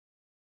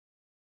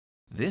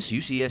This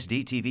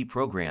UCSD TV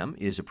program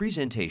is a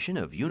presentation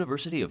of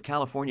University of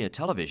California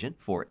Television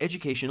for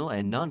educational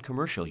and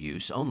non-commercial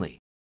use only.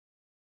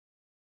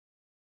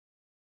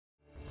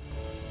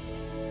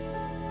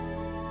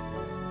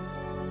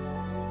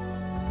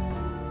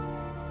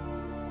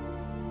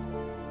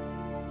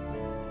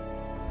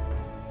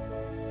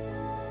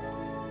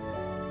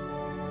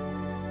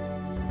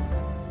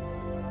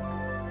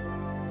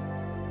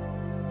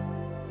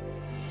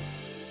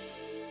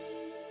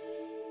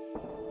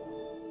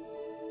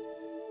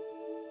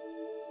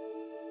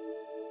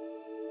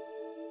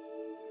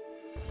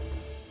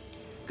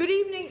 Good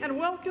evening and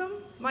welcome.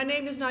 My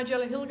name is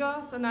Nigella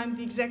Hilgarth and I'm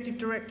the Executive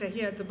Director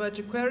here at the Birch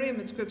Aquarium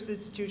at Scripps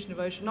Institution of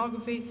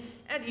Oceanography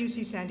at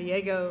UC San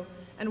Diego,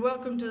 and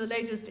welcome to the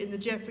latest in the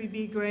Jeffrey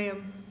B.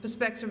 Graham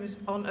Perspectives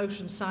on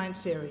Ocean Science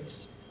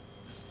series.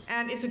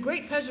 And it's a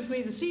great pleasure for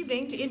me this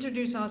evening to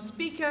introduce our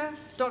speaker,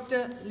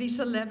 Dr.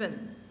 Lisa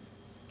Levin.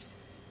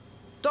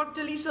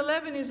 Dr. Lisa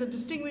Levin is a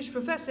distinguished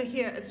professor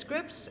here at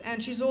Scripps,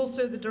 and she's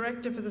also the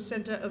Director for the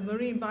Center of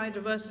Marine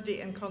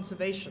Biodiversity and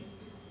Conservation.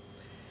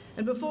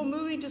 And before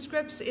moving to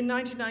Scripps in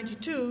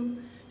 1992,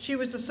 she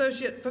was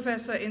Associate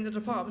Professor in the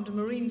Department of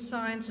Marine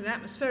Science and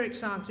Atmospheric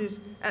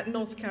Sciences at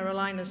North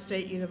Carolina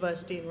State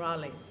University in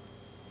Raleigh.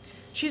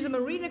 She's a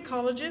marine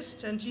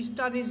ecologist, and she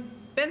studies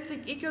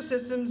benthic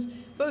ecosystems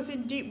both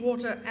in deep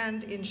water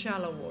and in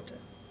shallow water.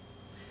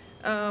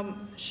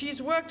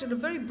 She's worked in a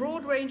very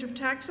broad range of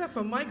taxa,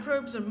 from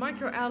microbes and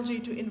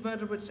microalgae to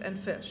invertebrates and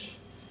fish.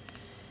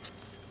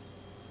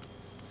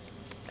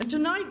 And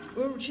tonight,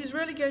 she's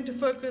really going to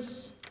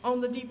focus on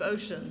the deep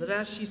ocean that,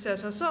 as she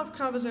says herself,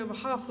 covers over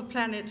half the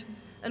planet,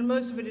 and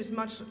most of it is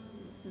much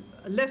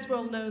less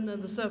well known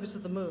than the surface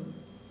of the moon.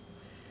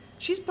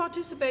 She's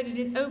participated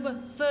in over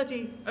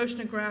 30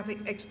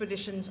 oceanographic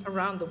expeditions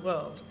around the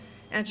world,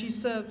 and she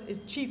served as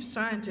chief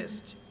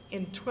scientist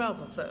in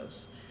 12 of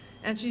those.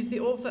 And she's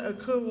the author or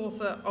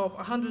co-author of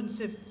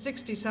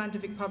 160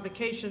 scientific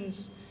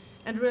publications,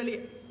 and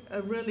really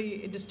a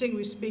really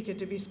distinguished speaker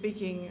to be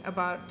speaking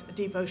about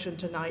deep ocean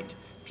tonight.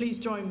 Please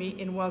join me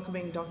in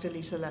welcoming Dr.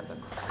 Lisa Levin.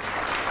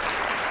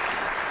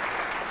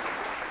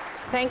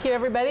 Thank you,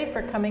 everybody,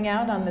 for coming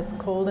out on this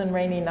cold and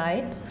rainy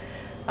night.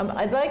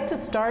 I'd like to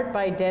start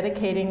by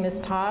dedicating this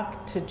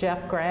talk to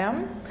Jeff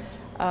Graham.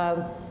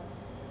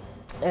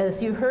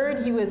 As you heard,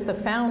 he was the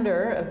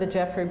founder of the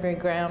Jeffrey B.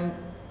 Graham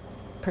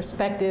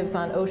Perspectives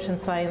on Ocean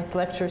Science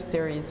lecture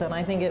series, and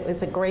I think it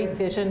was a great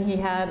vision he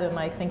had, and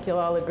I think you'll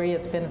all agree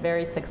it's been a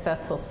very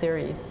successful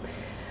series.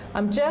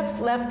 Jeff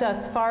left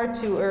us far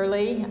too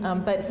early,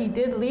 but he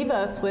did leave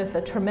us with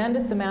a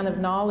tremendous amount of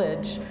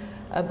knowledge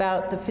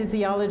about the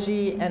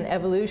physiology and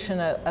evolution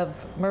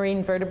of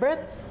marine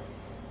vertebrates,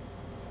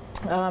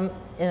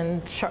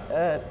 in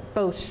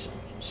both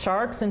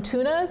sharks and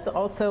tunas,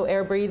 also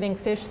air-breathing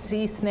fish,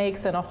 sea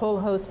snakes, and a whole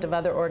host of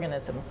other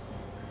organisms.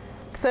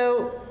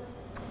 So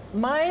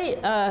let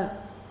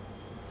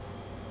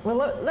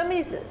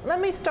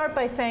me start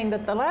by saying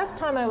that the last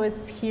time I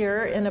was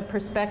here in a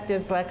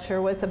Perspectives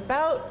lecture was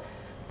about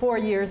 4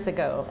 years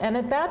ago. And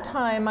at that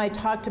time, I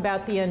talked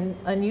about the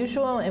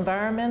unusual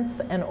environments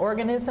and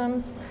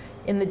organisms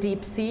in the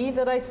deep sea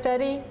that I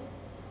study.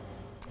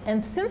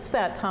 And since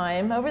that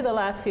time, over the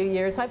last few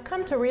years, I've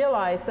come to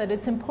realize that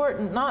it's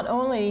important not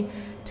only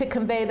to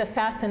convey the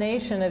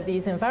fascination of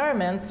these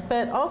environments,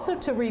 but also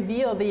to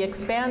reveal the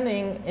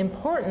expanding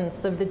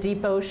importance of the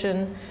deep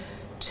ocean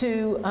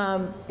to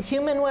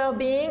human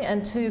well-being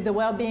and to the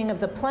well-being of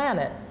the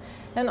planet.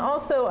 And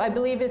also, I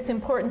believe it's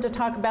important to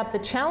talk about the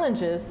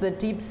challenges that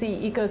deep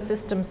sea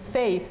ecosystems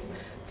face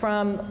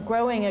from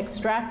growing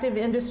extractive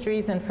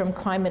industries and from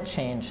climate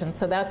change. And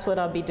so that's what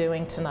I'll be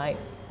doing tonight.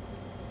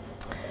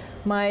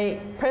 My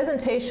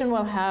presentation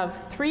will have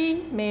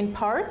 3 main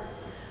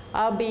parts.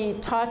 I'll be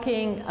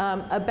talking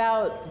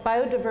about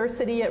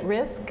biodiversity at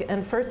risk,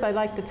 and first I'd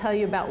like to tell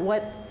you about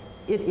what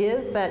it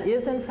is that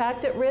is in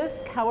fact at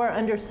risk, how our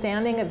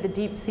understanding of the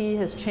deep sea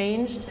has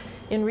changed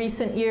in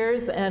recent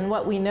years, and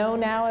what we know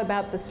now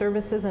about the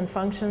services and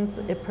functions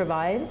it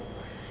provides.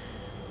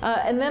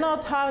 And then I'll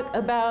talk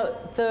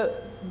about the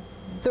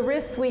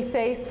risks we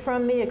face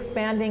from the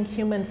expanding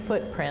human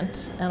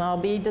footprint, and I'll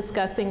be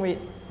discussing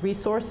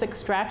resource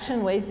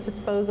extraction, waste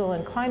disposal,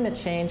 and climate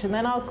change. And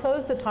then I'll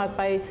close the talk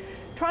by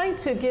trying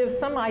to give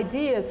some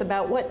ideas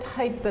about what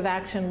types of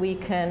action we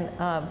can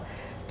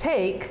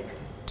take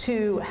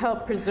to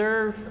help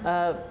preserve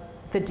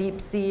the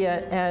deep sea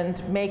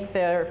and make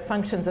their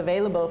functions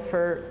available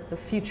for the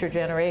future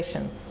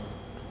generations.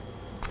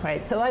 All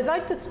right, so I'd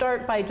like to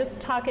start by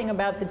just talking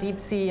about the deep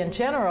sea in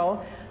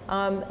general.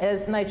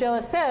 As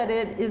Nigella said,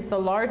 it is the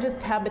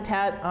largest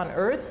habitat on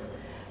Earth.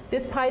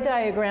 This pie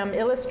diagram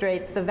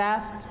illustrates the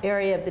vast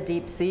area of the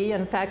deep sea.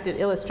 In fact, it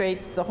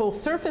illustrates the whole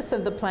surface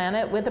of the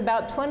planet, with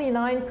about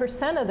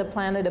 29% of the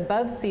planet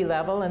above sea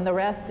level and the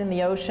rest in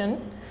the ocean.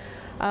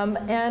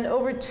 And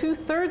over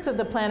 2/3 of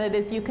the planet,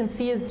 as you can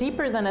see, is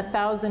deeper than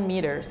 1,000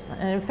 meters.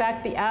 And in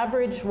fact, the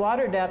average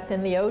water depth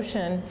in the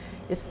ocean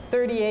is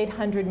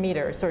 3,800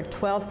 meters, or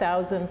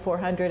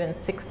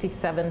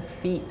 12,467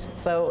 feet.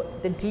 So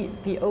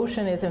the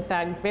ocean is, in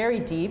fact, very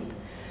deep.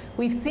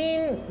 We've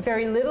seen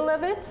very little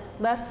of it.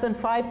 Less than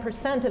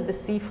 5% of the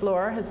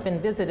seafloor has been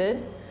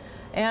visited.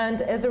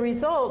 And as a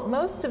result,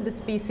 most of the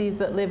species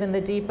that live in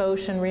the deep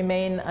ocean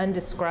remain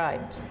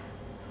undescribed.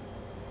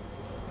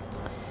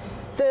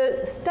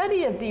 The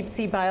study of deep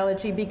sea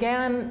biology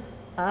began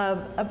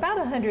about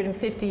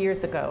 150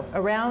 years ago,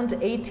 around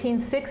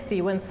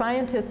 1860, when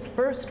scientists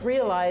first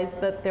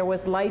realized that there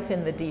was life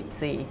in the deep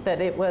sea,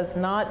 that it was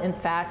not, in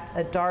fact,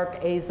 a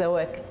dark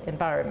azoic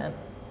environment.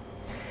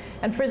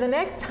 And for the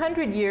next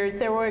 100 years,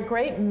 there were a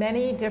great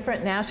many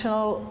different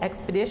national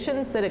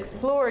expeditions that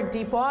explored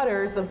deep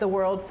waters of the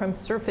world from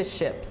surface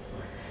ships.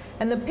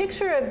 And the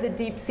picture of the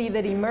deep sea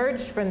that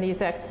emerged from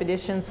these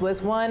expeditions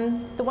was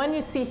the one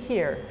you see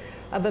here,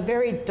 of a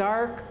very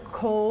dark,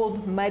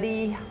 cold,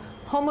 muddy,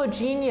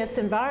 homogeneous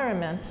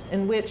environment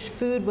in which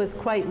food was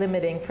quite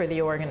limiting for the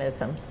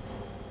organisms.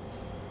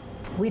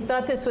 We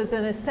thought this was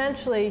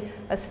essentially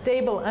a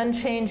stable,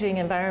 unchanging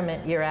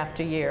environment year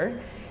after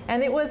year.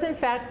 And it was, in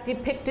fact,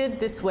 depicted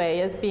this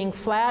way as being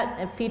flat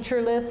and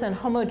featureless and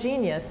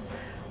homogeneous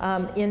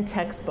in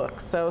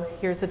textbooks. So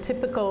here's a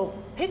typical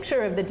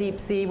picture of the deep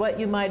sea, what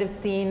you might have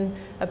seen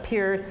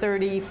appear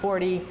 30,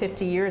 40,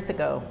 50 years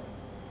ago.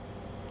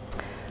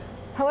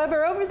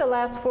 However, over the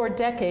last 4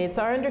 decades,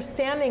 our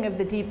understanding of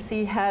the deep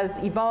sea has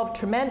evolved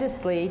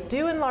tremendously,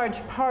 due in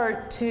large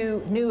part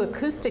to new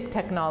acoustic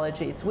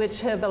technologies,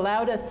 which have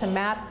allowed us to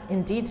map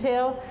in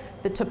detail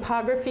the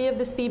topography of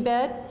the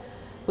seabed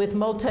with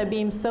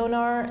multi-beam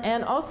sonar,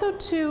 and also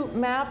to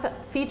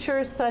map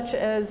features such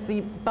as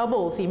the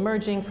bubbles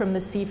emerging from the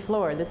sea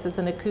floor. This is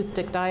an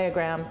acoustic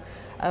diagram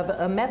of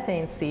a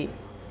methane seep.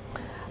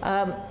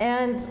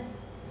 And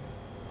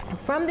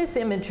from this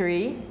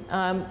imagery,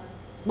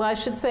 well, I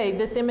should say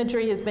this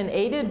imagery has been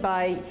aided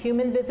by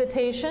human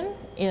visitation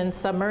in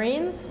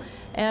submarines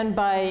and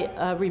by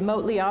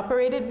remotely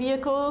operated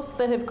vehicles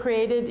that have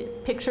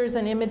created pictures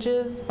and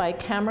images, by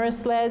camera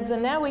sleds,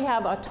 and now we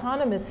have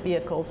autonomous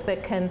vehicles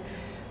that can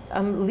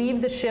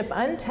leave the ship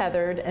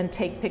untethered and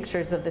take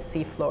pictures of the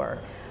seafloor.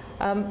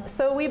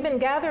 So we've been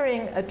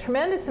gathering a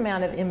tremendous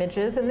amount of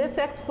images, and this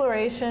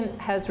exploration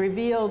has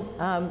revealed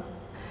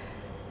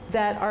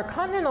that our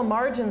continental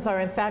margins are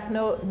in fact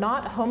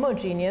not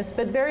homogeneous,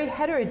 but very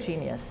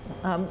heterogeneous.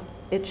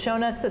 It's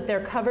shown us that they're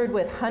covered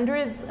with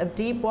hundreds of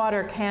deep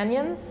water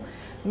canyons.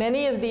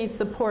 Many of these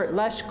support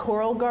lush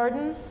coral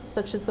gardens,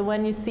 such as the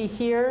one you see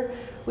here.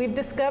 We've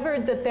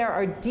discovered that there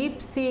are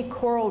deep sea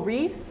coral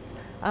reefs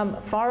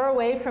far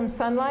away from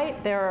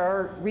sunlight. There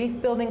are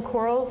reef-building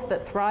corals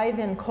that thrive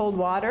in cold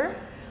water.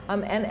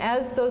 And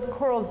as those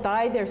corals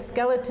die, their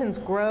skeletons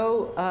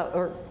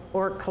grow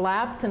or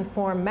collapse and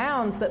form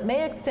mounds that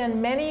may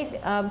extend many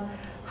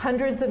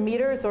hundreds of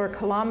meters or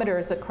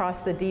kilometers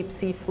across the deep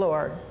sea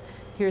floor.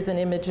 Here's an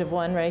image of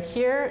one right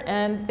here,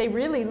 and they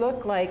really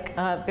look like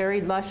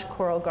very lush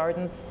coral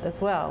gardens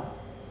as well.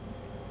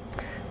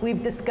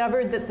 We've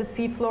discovered that the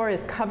seafloor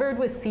is covered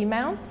with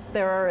seamounts.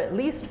 There are at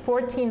least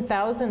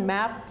 14,000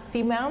 mapped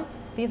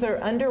seamounts. These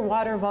are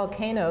underwater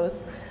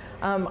volcanoes,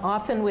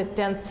 often with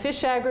dense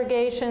fish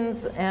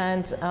aggregations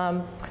and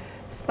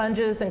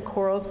sponges and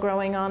corals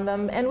growing on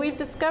them. And we've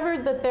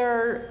discovered that there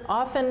are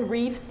often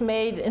reefs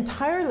made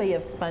entirely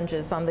of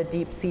sponges on the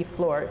deep sea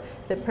floor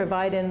that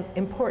provide an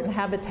important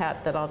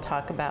habitat that I'll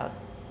talk about.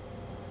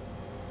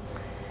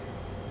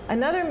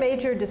 Another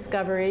major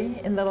discovery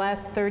in the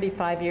last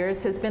 35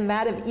 years has been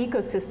that of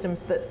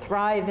ecosystems that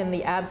thrive in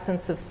the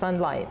absence of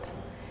sunlight.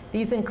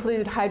 These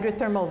include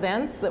hydrothermal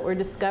vents that were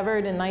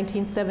discovered in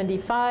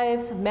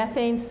 1975,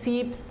 methane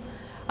seeps,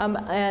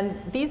 and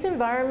these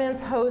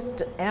environments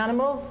host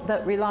animals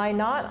that rely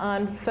not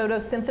on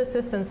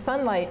photosynthesis and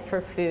sunlight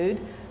for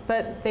food,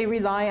 but they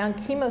rely on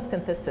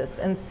chemosynthesis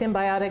and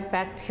symbiotic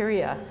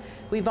bacteria.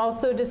 We've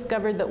also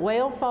discovered that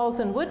whale falls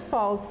and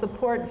woodfalls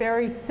support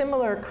very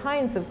similar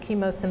kinds of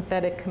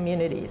chemosynthetic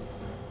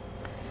communities.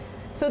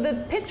 So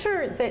the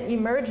picture that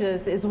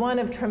emerges is one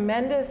of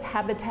tremendous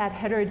habitat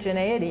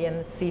heterogeneity in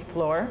the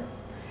seafloor.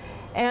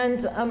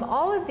 And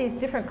all of these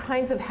different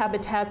kinds of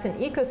habitats and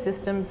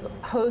ecosystems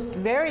host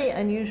very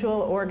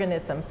unusual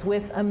organisms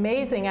with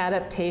amazing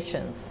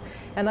adaptations.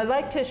 And I'd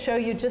like to show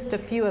you just a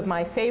few of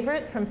my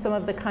favorite from some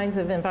of the kinds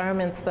of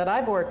environments that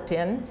I've worked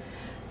in.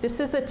 This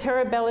is a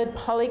terabellid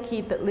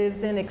polychaete that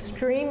lives in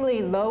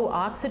extremely low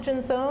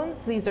oxygen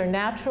zones. These are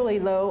naturally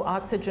low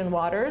oxygen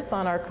waters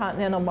on our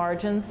continental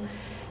margins.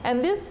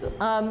 And this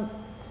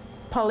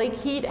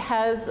polychaete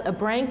has a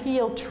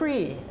branchial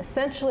tree,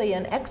 essentially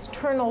an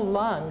external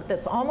lung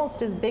that's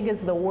almost as big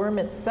as the worm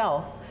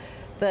itself,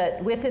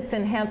 that with its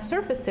enhanced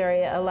surface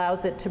area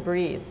allows it to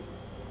breathe.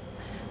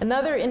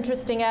 Another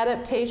interesting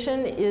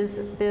adaptation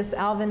is this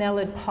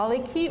alvinellid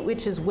polychaete,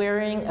 which is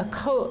wearing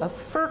a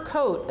fur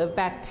coat of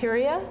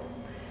bacteria.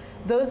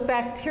 those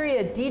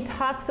bacteria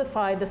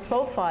detoxify the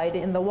sulfide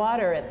in the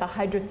water at the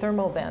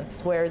hydrothermal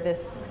vents where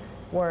this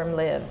worm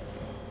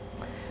lives.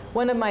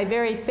 One of my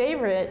very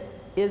favorite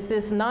is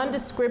this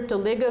nondescript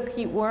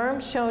oligochaete worm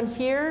shown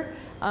here.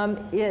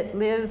 It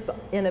lives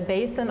in a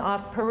basin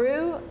off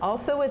Peru,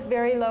 also with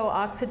very low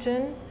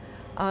oxygen,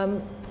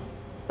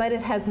 but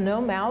it has no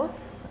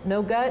mouth,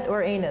 no gut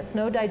or anus,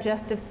 no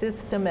digestive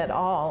system at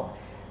all.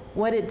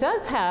 What it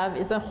does have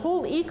is a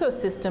whole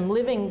ecosystem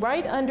living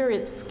right under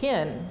its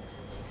skin.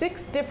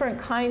 6 different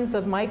kinds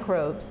of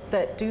microbes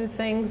that do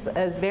things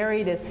as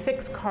varied as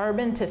fix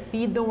carbon to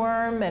feed the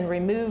worm and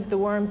remove the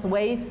worm's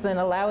waste and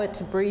allow it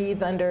to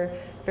breathe under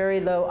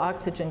very low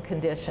oxygen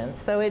conditions.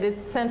 So it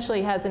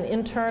essentially has an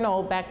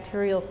internal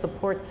bacterial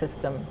support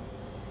system.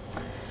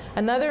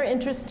 Another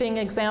interesting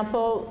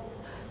example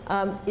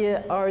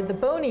are the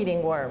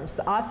bone-eating worms,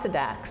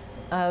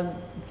 ossidax.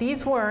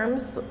 These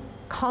worms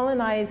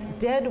colonize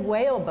dead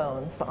whale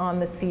bones on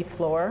the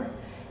seafloor,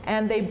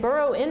 and they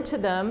burrow into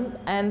them,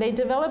 and they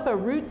develop a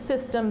root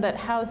system that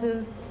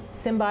houses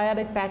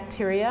symbiotic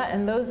bacteria,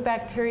 and those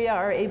bacteria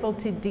are able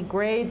to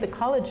degrade the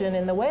collagen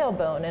in the whale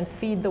bone and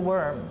feed the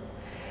worm.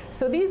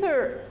 So these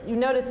are, you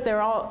notice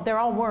they're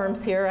all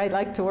worms here. I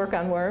like to work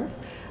on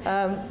worms.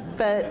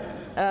 But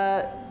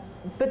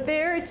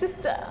they're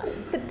just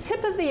the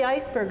tip of the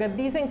iceberg of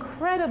these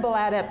incredible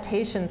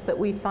adaptations that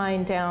we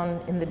find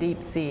down in the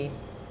deep sea.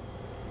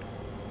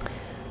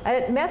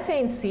 At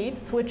methane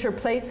seeps, which are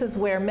places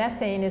where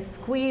methane is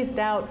squeezed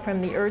out from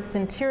the Earth's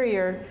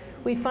interior,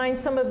 we find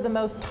some of the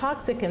most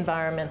toxic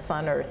environments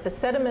on Earth. The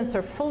sediments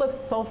are full of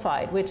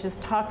sulfide, which is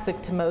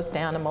toxic to most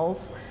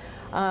animals.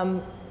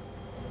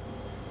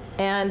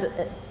 And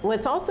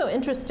what's also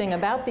interesting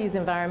about these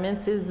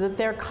environments is that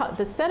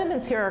the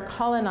sediments here are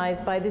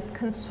colonized by this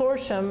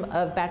consortium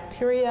of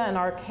bacteria and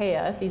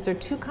archaea. These are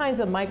 2 kinds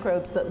of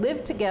microbes that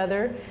live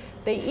together.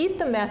 They eat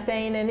the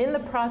methane, and in the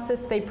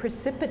process, they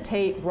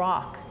precipitate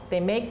rock. They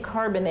make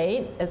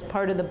carbonate as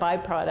part of the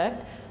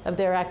byproduct of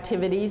their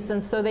activities,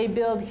 and so they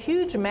build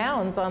huge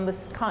mounds on the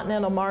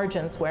continental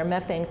margins where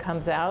methane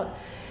comes out.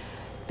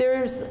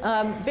 There's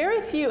very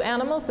few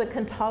animals that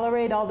can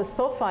tolerate all the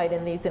sulfide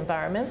in these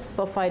environments.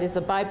 Sulfide is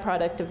a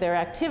byproduct of their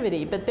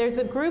activity, but there's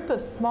a group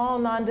of small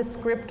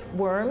nondescript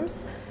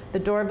worms, the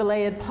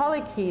Dorvaleid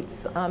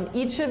polychaetes.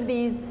 Each of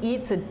these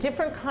eats a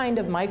different kind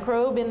of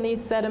microbe in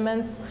these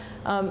sediments,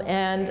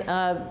 and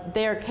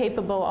they are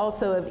capable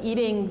also of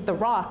eating the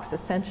rocks,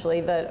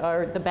 essentially, that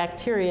are the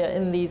bacteria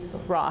in these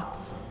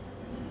rocks.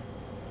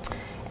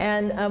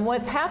 And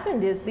what's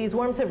happened is these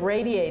worms have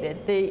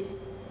radiated.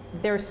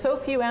 There are so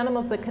few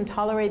animals that can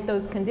tolerate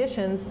those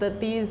conditions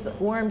that these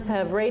worms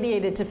have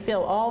radiated to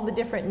fill all the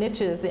different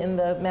niches in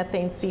the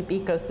methane seep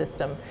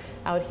ecosystem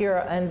out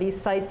here. And these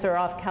sites are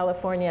off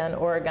California and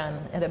Oregon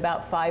at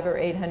about 500 or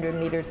 800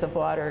 meters of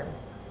water.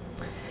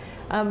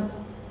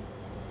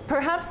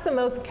 Perhaps the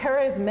most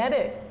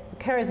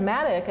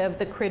charismatic of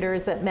the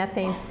critters at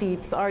methane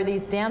seeps are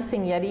these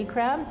dancing yeti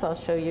crabs. I'll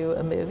show you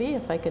a movie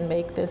if I can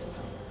make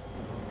this.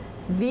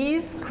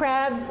 These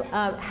crabs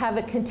have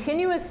a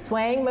continuous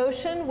swaying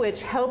motion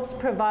which helps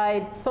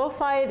provide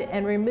sulfide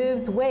and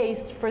removes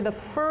waste for the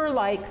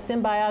fur-like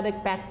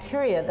symbiotic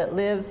bacteria that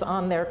lives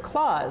on their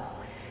claws.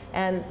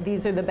 And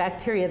these are the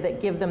bacteria that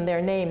give them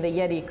their name, the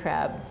yeti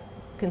crab.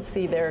 You can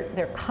see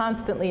they're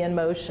constantly in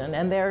motion.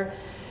 And they're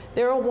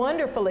a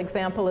wonderful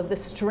example of the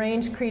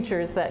strange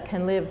creatures that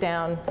can live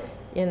down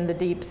in the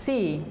deep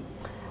sea.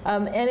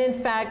 And in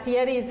fact,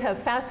 yetis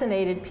have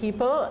fascinated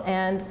people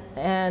and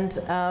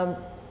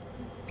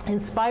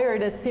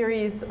inspired a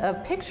series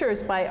of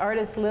pictures by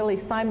artist Lily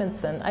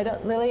Simonson.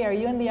 Lily, are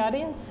you in the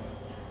audience?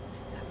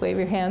 Wave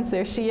your hands.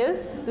 There she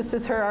is. This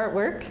is her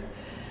artwork.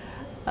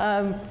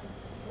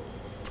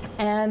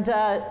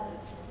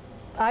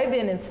 I've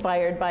been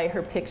inspired by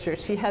her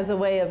pictures. She has a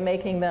way of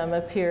making them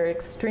appear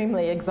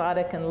extremely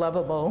exotic and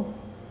lovable.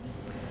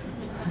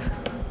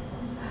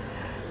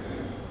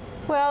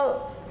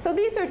 Well, so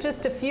these are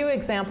just a few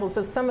examples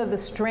of some of the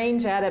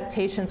strange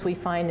adaptations we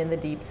find in the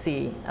deep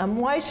sea.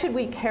 Why should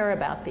we care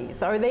about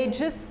these? Are they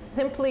just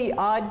simply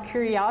odd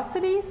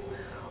curiosities?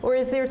 Or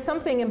is there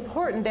something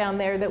important down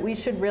there that we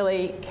should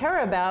really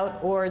care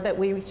about or that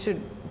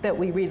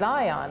we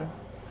rely on?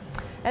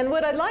 And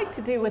what I'd like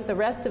to do with the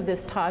rest of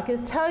this talk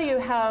is tell you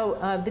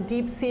how the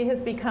deep sea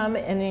has become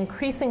an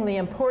increasingly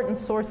important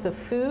source of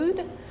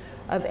food,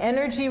 of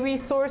energy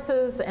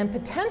resources, and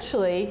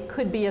potentially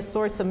could be a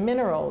source of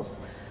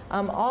minerals.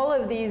 All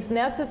of these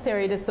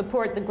necessary to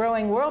support the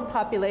growing world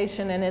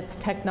population and its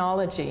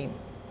technology.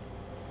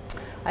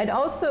 I'd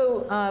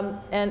also,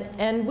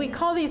 and we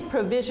call these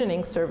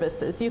provisioning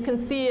services. You can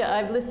see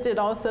I've listed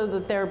also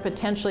that there are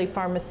potentially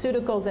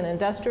pharmaceuticals and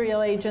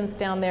industrial agents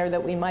down there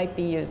that we might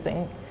be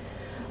using.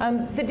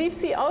 The deep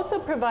sea also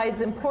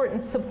provides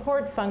important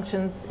support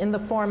functions in the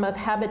form of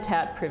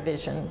habitat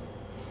provision.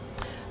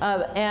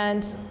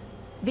 And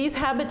these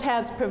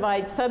habitats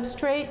provide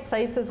substrate,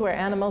 places where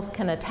animals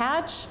can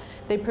attach.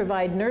 They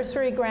provide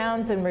nursery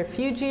grounds and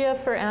refugia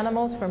for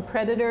animals from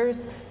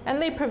predators,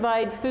 and they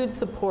provide food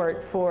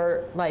support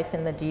for life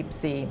in the deep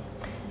sea.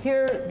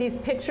 Here, these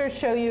pictures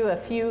show you a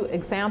few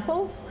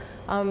examples.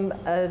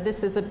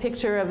 This is a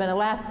picture of an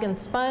Alaskan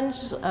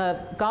sponge,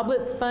 a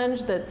goblet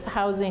sponge that's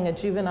housing a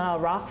juvenile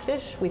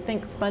rockfish. We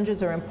think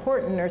sponges are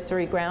important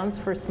nursery grounds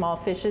for small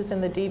fishes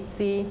in the deep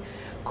sea.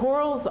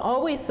 Corals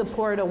always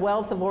support a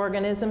wealth of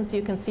organisms.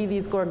 You can see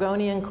these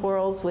Gorgonian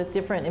corals with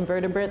different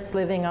invertebrates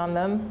living on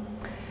them.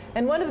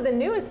 And one of the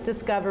newest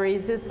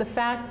discoveries is the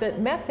fact that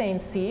methane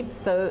seeps,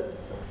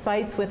 those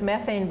sites with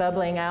methane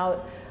bubbling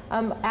out,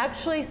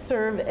 actually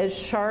serve as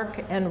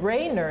shark and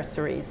ray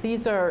nurseries.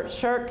 These are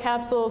shark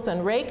capsules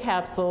and ray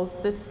capsules.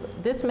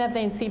 This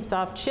methane seeps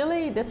off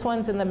Chile. This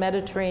one's in the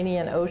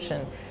Mediterranean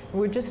Ocean.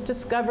 We're just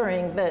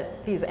discovering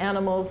that these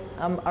animals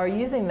are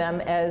using them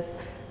as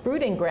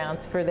brooding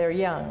grounds for their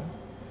young.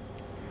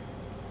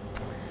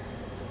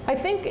 I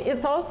think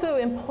it's also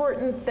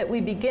important that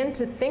we begin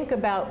to think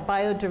about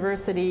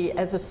biodiversity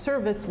as a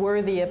service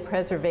worthy of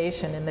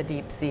preservation in the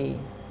deep sea.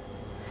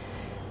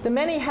 The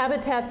many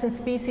habitats and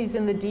species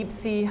in the deep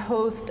sea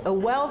host a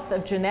wealth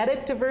of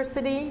genetic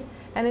diversity,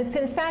 and it's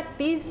in fact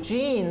these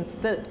genes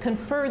that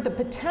confer the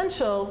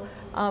potential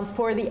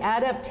for the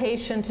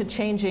adaptation to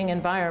changing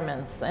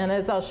environments. And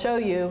as I'll show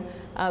you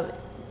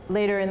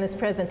later in this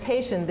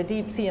presentation, the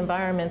deep sea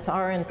environments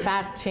are in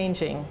fact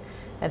changing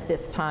at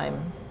this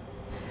time.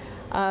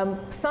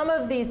 Some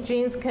of these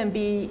genes can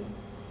be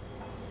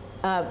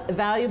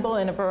valuable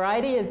in a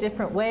variety of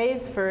different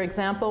ways. For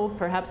example,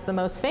 perhaps the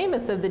most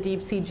famous of the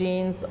deep sea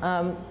genes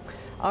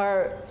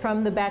are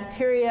from the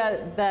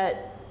bacteria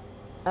that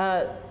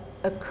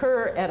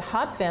occur at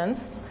hot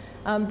vents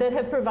that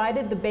have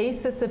provided the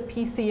basis of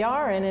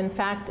PCR and in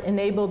fact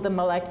enabled the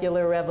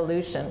molecular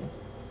revolution.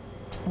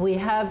 We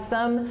have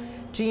some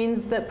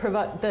genes that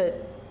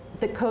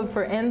code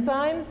for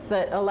enzymes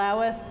that allow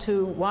us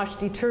to wash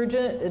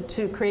detergent,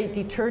 to create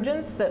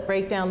detergents that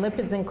break down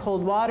lipids in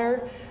cold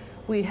water.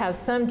 We have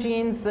some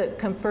genes that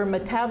confer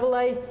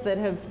metabolites that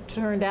have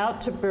turned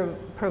out to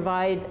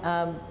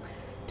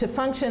to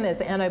function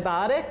as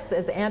antibiotics,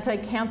 as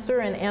anti-cancer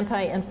and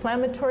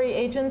anti-inflammatory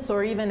agents,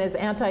 or even as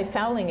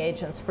anti-fouling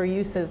agents for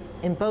uses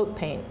in boat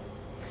paint.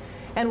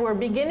 And we're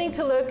beginning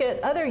to look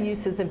at other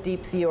uses of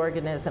deep sea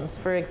organisms.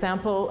 For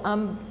example,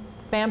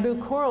 bamboo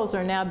corals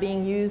are now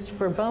being used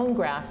for bone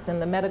grafts in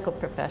the medical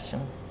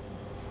profession.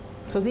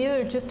 So these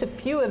are just a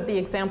few of the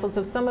examples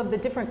of some of the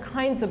different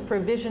kinds of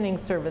provisioning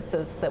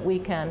services that we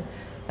can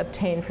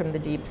obtain from the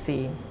deep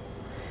sea.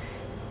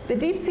 The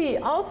deep sea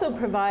also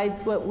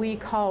provides what we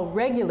call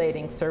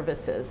regulating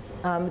services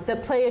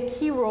that play a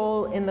key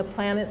role in the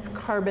planet's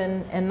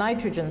carbon and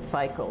nitrogen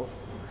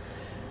cycles.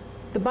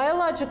 The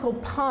biological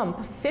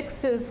pump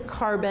fixes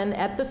carbon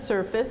at the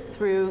surface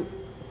through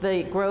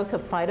the growth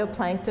of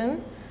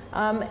phytoplankton.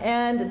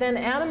 And then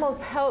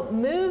animals help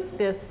move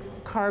this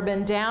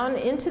carbon down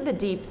into the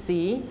deep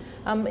sea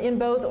in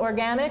both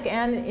organic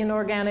and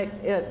inorganic.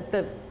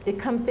 It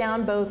comes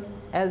down both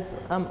as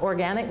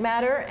organic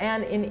matter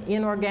and in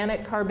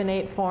inorganic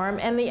carbonate form.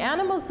 And the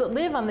animals that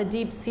live on the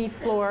deep sea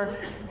floor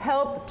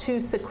help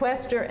to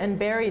sequester and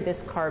bury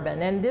this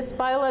carbon. And this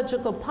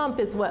biological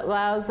pump is what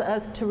allows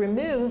us to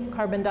remove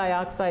carbon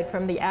dioxide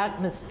from the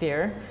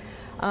atmosphere.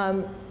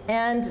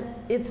 And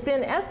it's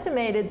been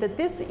estimated that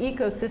this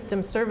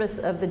ecosystem service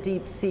of the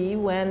deep sea,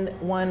 when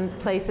one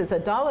places a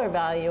dollar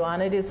value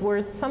on it, is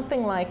worth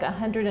something like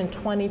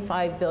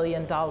 $125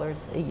 billion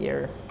a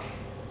year.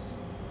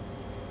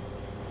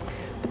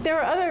 But there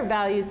are other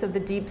values of the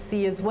deep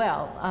sea as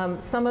well.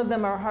 Some of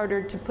them are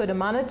harder to put a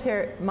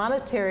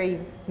monetary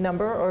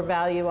number or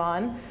value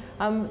on.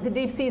 The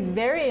deep sea is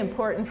very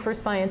important for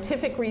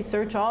scientific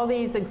research. All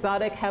these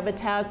exotic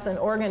habitats and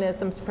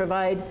organisms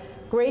provide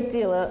great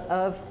deal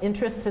of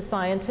interest to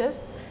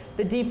scientists.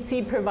 The deep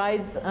sea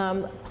provides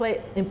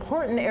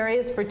important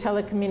areas for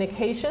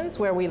telecommunications,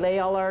 where we lay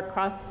all our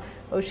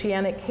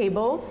cross-oceanic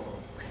cables.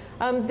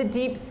 The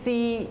deep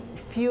sea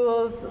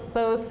fuels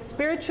both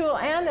spiritual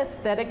and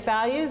aesthetic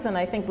values, and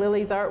I think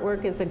Lily's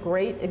artwork is a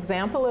great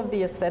example of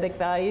the aesthetic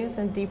values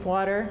in deep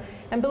water.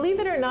 And believe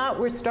it or not,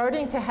 we're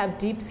starting to have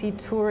deep sea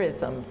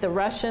tourism. The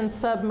Russian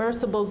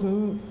submersibles,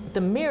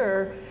 the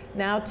Mirror,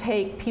 now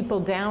take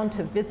people down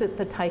to visit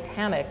the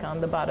Titanic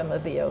on the bottom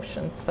of the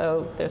ocean.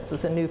 So this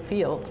is a new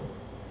field.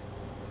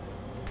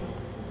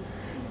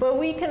 Well,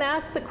 we can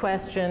ask the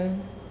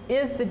question,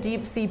 is the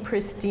deep sea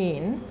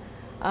pristine?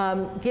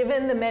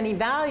 Given the many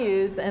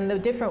values and the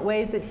different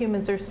ways that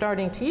humans are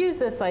starting to use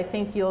this, I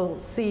think you'll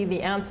see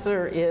the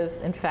answer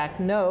is, in fact,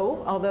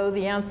 no, although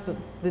the answer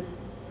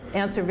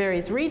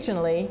varies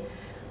regionally.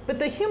 But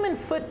the human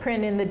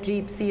footprint in the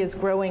deep sea is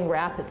growing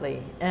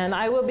rapidly. And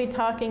I will be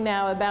talking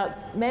now about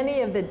many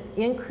of the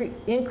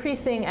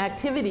increasing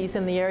activities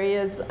in the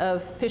areas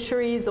of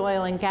fisheries,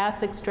 oil and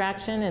gas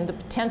extraction, and the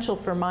potential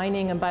for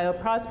mining and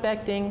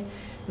bioprospecting.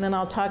 And then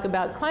I'll talk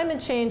about climate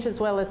change, as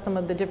well as some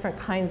of the different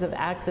kinds of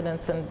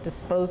accidents and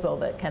disposal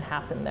that can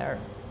happen there.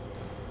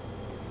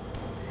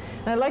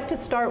 And I'd like to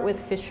start with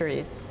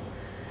fisheries.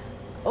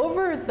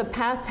 Over the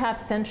past half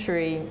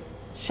century,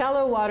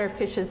 shallow water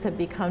fishes have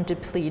become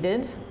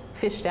depleted.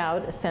 fished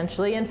out,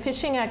 essentially, and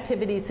fishing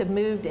activities have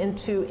moved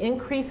into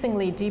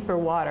increasingly deeper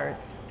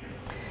waters.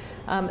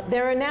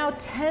 There are now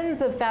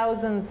tens of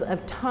thousands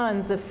of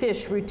tons of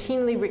fish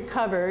routinely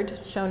recovered,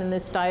 shown in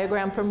this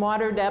diagram, from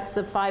water depths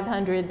of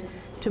 500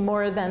 to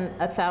more than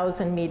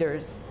 1,000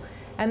 meters.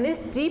 And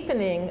this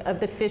deepening of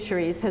the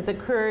fisheries has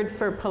occurred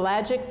for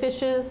pelagic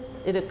fishes,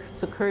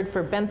 it's occurred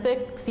for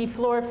benthic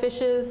seafloor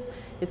fishes,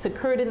 it's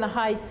occurred in the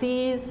high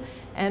seas,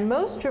 and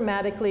most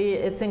dramatically,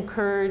 it's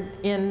occurred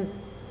in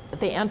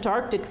the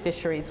Antarctic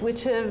fisheries,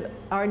 which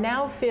are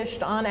now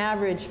fished on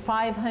average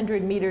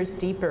 500 meters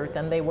deeper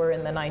than they were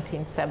in the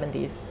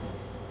 1970s.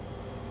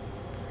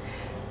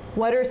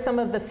 What are some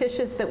of the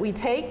fishes that we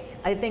take?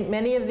 I think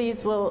many of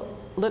these will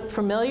look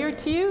familiar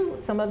to you.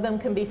 Some of them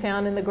can be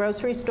found in the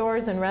grocery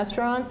stores and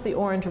restaurants. The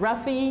orange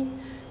roughy,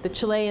 the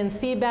Chilean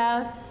sea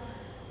bass,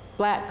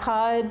 black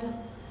cod,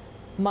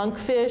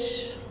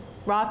 monkfish,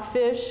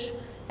 rockfish,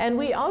 and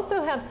we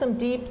also have some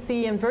deep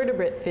sea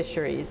invertebrate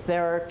fisheries.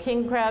 There are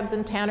king crabs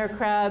and tanner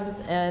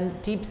crabs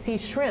and deep sea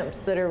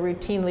shrimps that are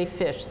routinely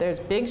fished. There's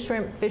big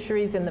shrimp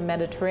fisheries in the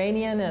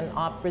Mediterranean and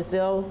off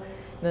Brazil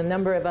and a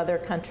number of other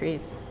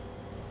countries.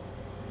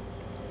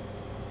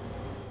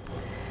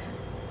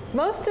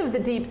 Most of the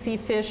deep sea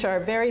fish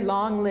are very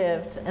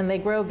long-lived and they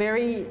grow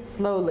very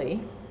slowly.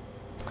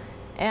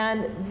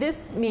 And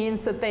this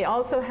means that they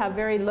also have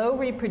very low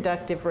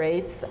reproductive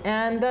rates,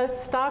 and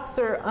thus stocks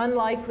are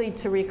unlikely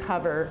to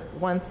recover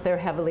once they're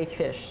heavily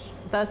fished.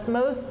 Thus,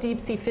 most deep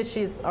sea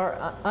fisheries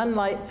are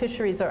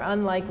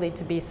unlikely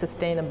to be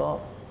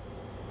sustainable.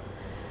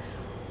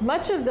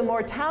 Much of the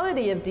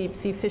mortality of deep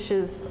sea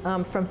fishes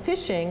from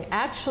fishing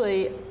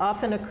actually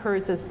often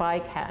occurs as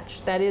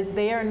bycatch. That is,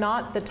 they are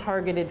not the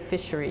targeted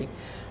fishery.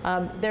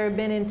 There have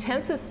been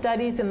intensive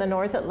studies in the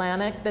North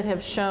Atlantic that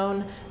have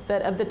shown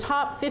that of the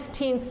top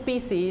 15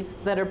 species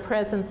that are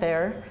present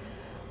there,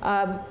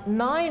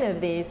 9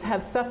 of these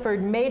have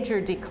suffered major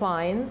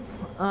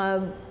declines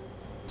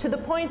to the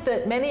point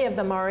that many of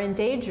them are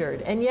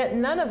endangered, and yet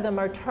none of them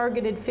are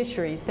targeted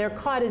fisheries. They're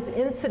caught as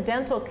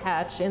incidental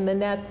catch in the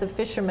nets of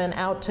fishermen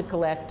out to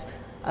collect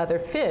other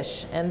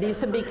fish, and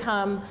these have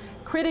become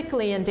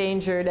critically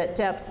endangered at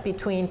depths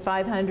between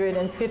 500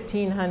 and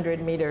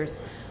 1,500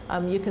 meters.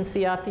 You can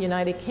see off the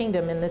United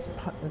Kingdom in this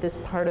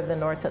part of the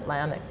North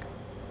Atlantic.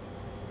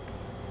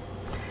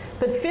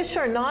 But fish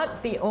are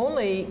not the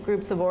only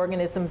groups of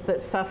organisms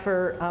that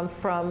suffer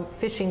from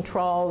fishing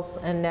trawls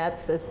and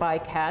nets as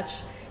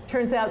bycatch.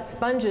 Turns out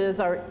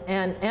sponges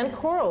and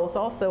corals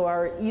also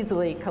are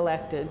easily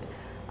collected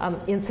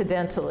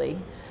incidentally.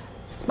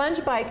 Sponge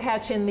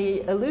bycatch in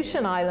the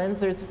Aleutian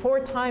Islands, there's 4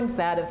 times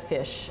that of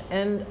fish.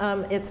 And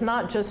it's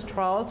not just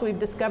trawls. We've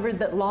discovered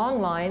that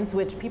long lines,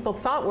 which people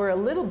thought were a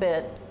little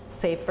bit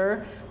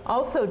safer,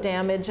 also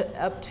damage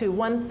up to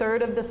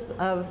 1/3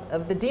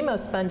 of the demo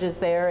sponges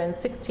there and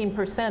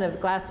 16% of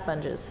glass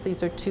sponges.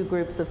 These are 2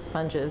 groups of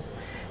sponges.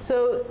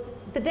 So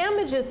the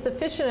damage is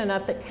sufficient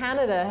enough that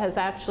Canada has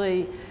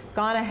actually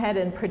gone ahead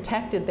and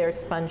protected their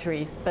sponge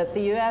reefs, but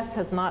the US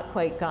has not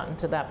quite gotten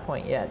to that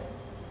point yet.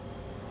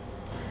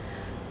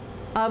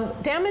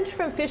 Damage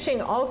from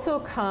fishing also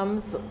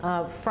comes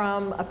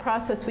from a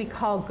process we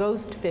call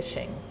ghost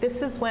fishing.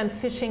 This is when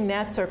fishing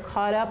nets are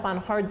caught up on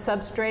hard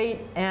substrate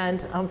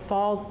and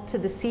fall to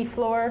the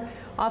seafloor.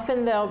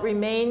 Often they'll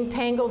remain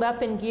tangled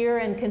up in gear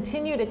and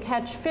continue to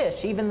catch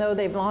fish, even though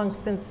they've long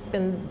since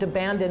been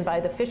abandoned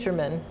by the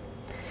fishermen.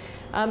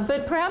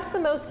 But perhaps the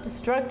most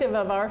destructive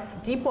of our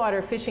deep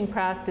water fishing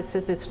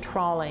practices is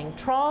trawling.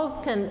 Trawls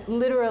can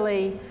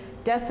literally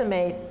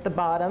decimate the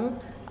bottom.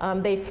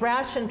 They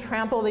thrash and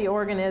trample the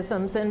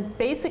organisms and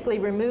basically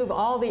remove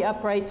all the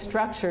upright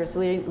structures,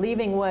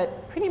 leaving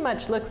what pretty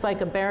much looks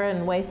like a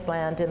barren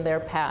wasteland in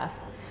their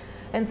path.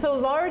 And so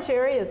large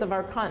areas of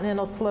our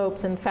continental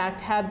slopes, in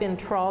fact, have been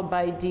trawled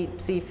by deep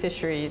sea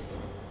fisheries.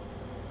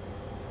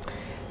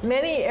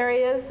 Many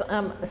areas,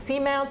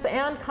 seamounts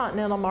and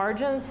continental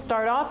margins,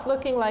 start off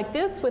looking like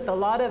this with a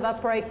lot of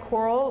upright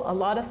coral, a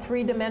lot of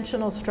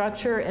 3-dimensional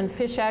structure and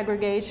fish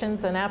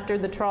aggregations, and after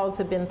the trawls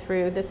have been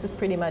through, this is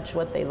pretty much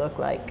what they look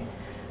like,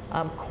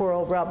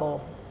 coral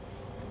rubble.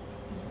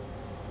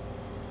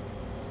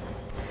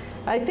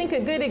 I think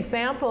a good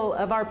example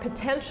of our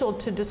potential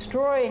to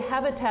destroy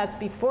habitats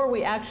before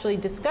we actually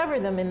discover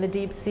them in the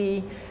deep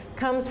sea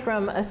comes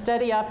from a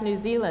study off New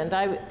Zealand.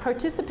 I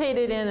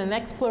participated in an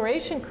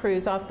exploration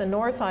cruise off the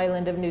North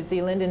Island of New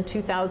Zealand in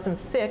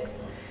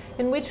 2006,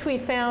 in which we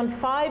found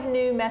 5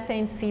 new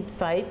methane seep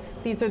sites.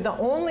 These are the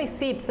only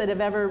seeps that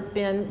have ever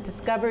been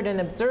discovered and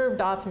observed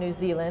off New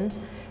Zealand,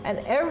 and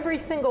every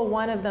single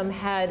one of them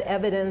had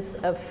evidence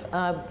of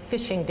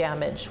fishing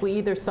damage. We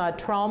either saw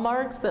trawl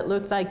marks that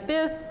looked like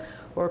this,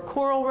 or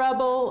coral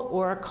rubble,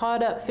 or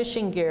caught up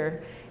fishing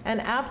gear. And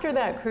after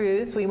that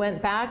cruise, we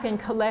went back and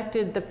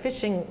collected the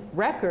fishing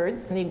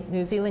records.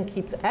 New Zealand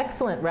keeps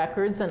excellent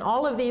records, and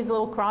all of these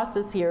little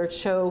crosses here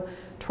show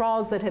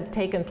trawls that have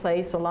taken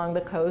place along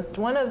the coast.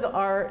 One of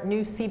our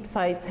new seep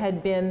sites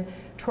had been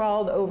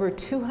trawled over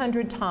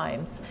 200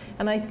 times.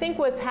 And I think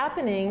what's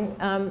happening,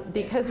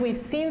 because we've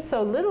seen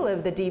so little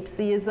of the deep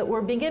sea, is that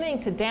we're beginning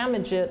to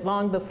damage it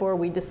long before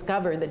we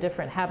discover the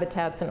different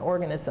habitats and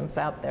organisms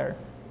out there.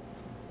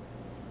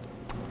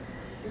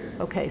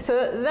 Okay,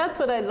 so that's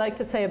what I'd like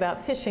to say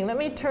about fishing. Let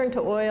me turn to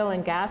oil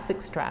and gas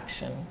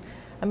extraction.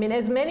 I mean,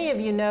 as many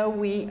of you know,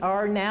 we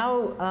are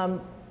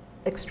now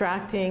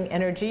extracting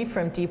energy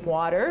from deep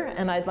water,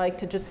 and I'd like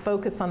to just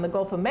focus on the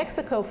Gulf of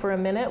Mexico for a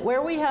minute,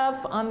 where we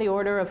have on the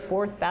order of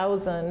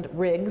 4,000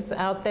 rigs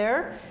out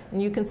there,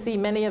 and you can see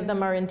many of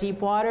them are in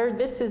deep water.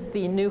 This is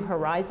the New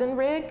Horizon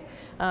rig,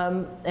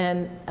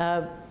 and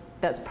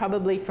that's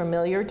probably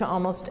familiar to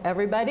almost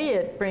everybody.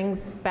 It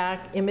brings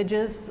back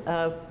images,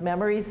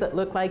 memories that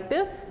look like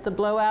this. The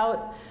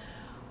blowout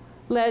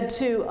led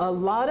to a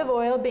lot of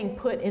oil being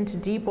put into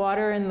deep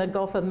water in the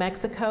Gulf of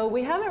Mexico.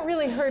 We haven't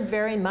really heard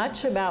very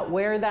much about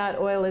where that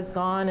oil has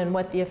gone and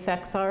what the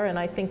effects are, and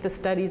I think the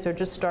studies are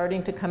just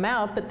starting to come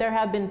out, but there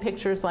have been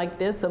pictures like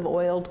this of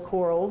oiled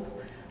corals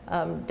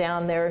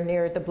down there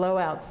near the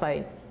blowout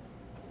site.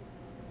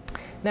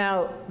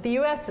 Now, the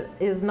US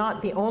is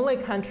not the only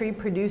country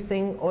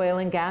producing oil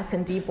and gas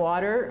in deep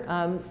water.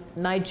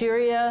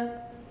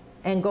 Nigeria,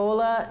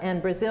 Angola,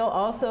 and Brazil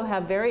also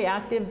have very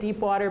active deep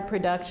water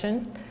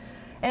production.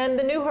 And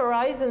the New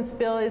Horizon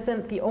spill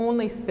isn't the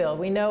only spill.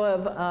 We know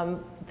of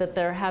that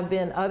there have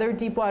been other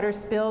deep water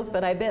spills,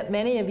 but I bet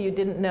many of you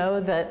didn't know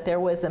that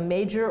there was a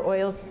major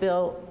oil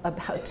spill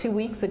about 2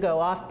 weeks ago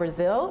off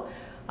Brazil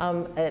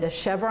at a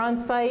Chevron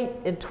site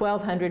in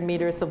 1,200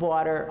 meters of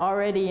water,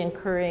 already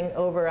incurring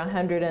over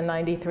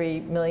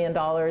 $193 million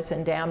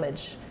in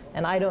damage.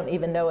 And I don't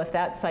even know if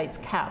that site's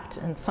capped.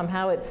 And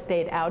somehow it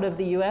stayed out of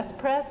the US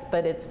press,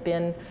 but it's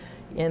been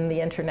in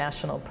the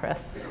international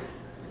press.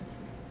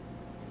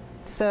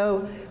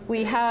 So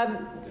we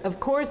have, of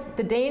course,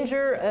 the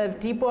danger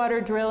of deep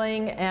water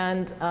drilling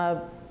and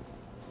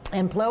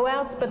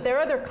blowouts, but there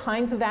are other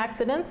kinds of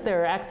accidents.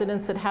 There are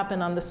accidents that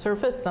happen on the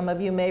surface. Some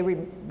of you may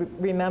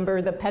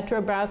remember the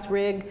Petrobras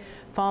rig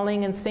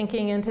falling and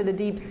sinking into the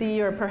deep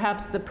sea, or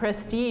perhaps the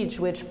Prestige,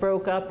 which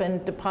broke up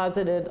and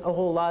deposited a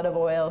whole lot of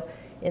oil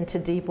into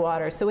deep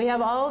water. So we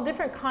have all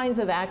different kinds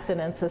of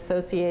accidents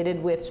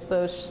associated with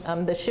both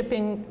the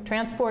shipping,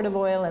 transport of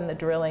oil, and the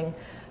drilling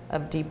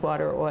of deep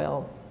water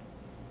oil.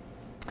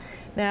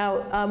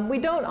 Now, we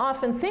don't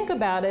often think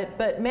about it,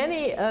 but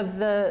many of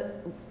the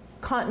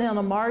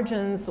continental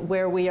margins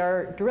where we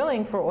are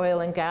drilling for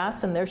oil and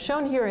gas, and they're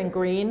shown here in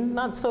green,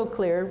 not so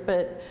clear,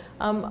 but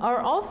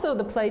are also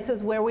the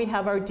places where we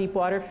have our deep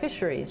water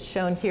fisheries,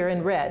 shown here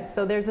in red.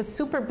 So there's a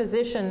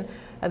superposition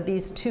of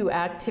these two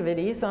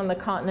activities on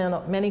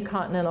the many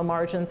continental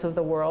margins of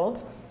the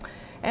world.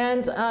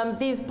 And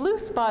these blue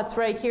spots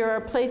right here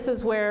are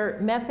places where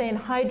methane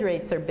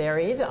hydrates are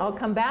buried. I'll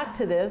come back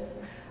to this.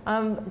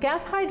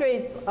 Gas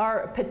hydrates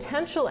are a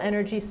potential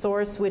energy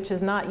source which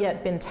has not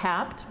yet been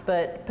tapped,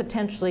 but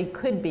potentially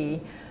could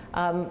be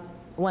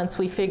once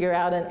we figure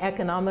out an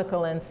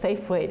economical and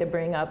safe way to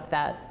bring up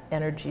that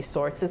energy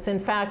source. It's in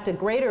fact a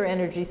greater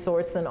energy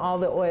source than all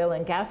the oil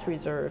and gas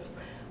reserves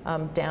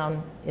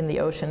down in the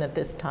ocean at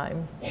this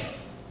time.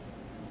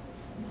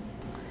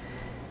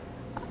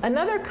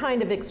 Another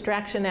kind of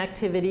extraction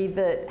activity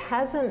that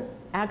hasn't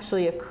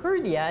actually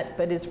occurred yet,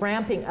 but is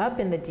ramping up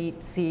in the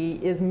deep sea,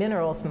 is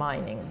minerals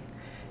mining.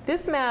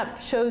 This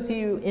map shows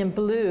you in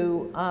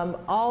blue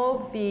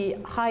all the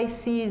high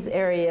seas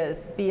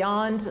areas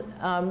beyond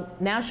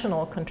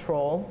national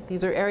control.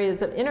 These are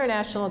areas of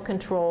international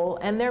control,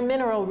 and their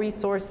mineral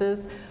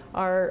resources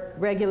are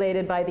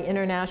regulated by the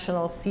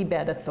International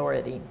Seabed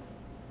Authority.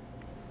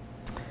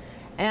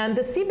 And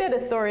the Seabed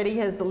Authority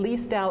has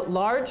leased out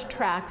large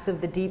tracts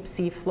of the deep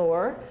sea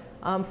floor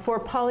for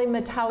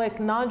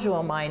polymetallic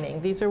nodule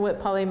mining. These are what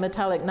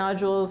polymetallic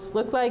nodules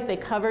look like. They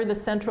cover the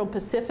central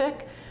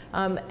Pacific,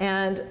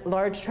 and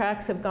large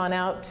tracts have gone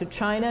out to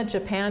China,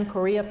 Japan,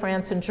 Korea,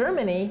 France, and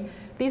Germany.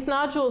 These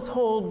nodules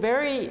hold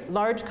very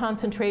large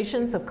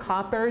concentrations of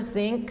copper,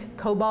 zinc,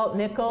 cobalt,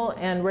 nickel,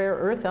 and rare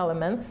earth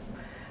elements.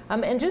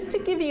 And just to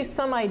give you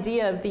some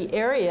idea of the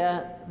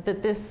area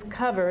that this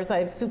covers,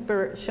 I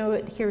show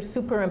it here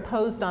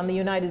superimposed on the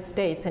United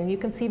States, and you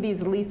can see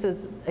these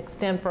leases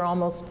extend for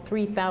almost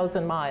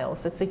 3,000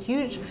 miles. It's a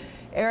huge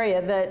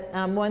area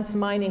that once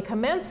mining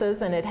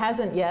commences, and it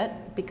hasn't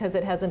yet because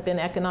it hasn't been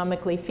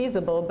economically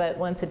feasible, but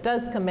once it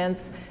does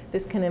commence,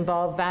 this can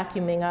involve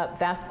vacuuming up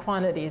vast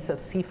quantities of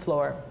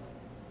seafloor.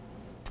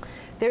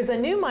 There's a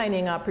new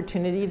mining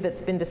opportunity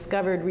that's been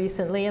discovered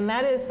recently, and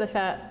that is the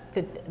fact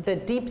that the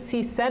deep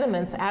sea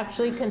sediments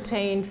actually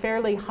contain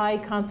fairly high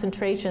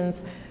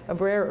concentrations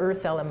of rare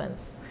earth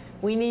elements.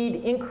 We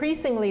need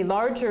increasingly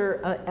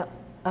larger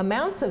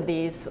amounts of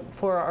these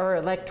for our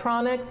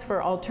electronics,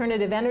 for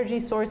alternative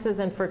energy sources,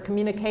 and for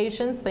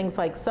communications, things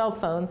like cell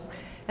phones.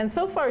 And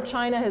so far,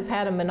 China has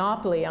had a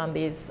monopoly on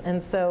these.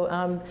 And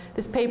so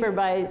this paper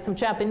by some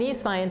Japanese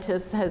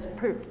scientists has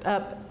proved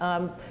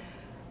up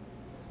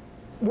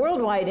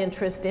worldwide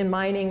interest in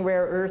mining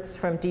rare earths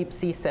from deep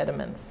sea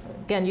sediments.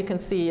 Again, you can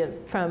see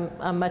from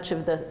much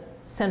of the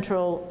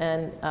central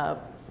and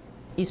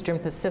Eastern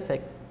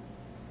Pacific.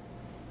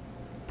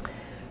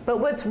 But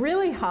what's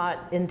really hot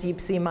in deep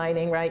sea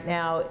mining right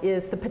now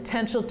is the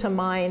potential to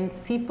mine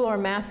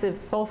seafloor massive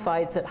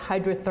sulfides at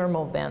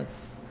hydrothermal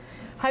vents.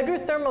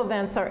 Hydrothermal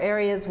vents are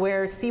areas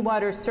where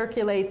seawater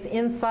circulates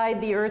inside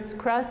the Earth's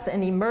crust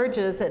and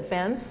emerges at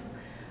vents.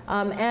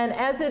 And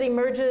as it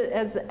emerges,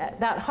 as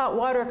that hot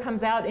water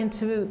comes out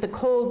into the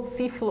cold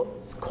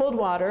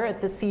water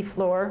at the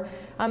seafloor,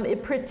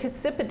 it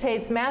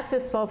precipitates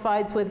massive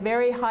sulfides with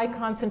very high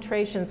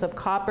concentrations of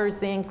copper,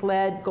 zinc,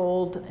 lead,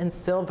 gold, and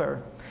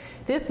silver.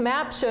 This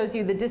map shows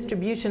you the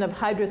distribution of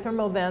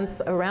hydrothermal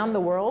vents around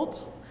the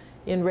world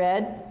in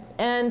red.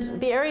 And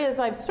the areas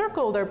I've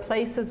circled are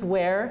places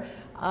where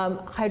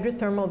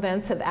hydrothermal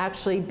vents have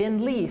actually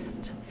been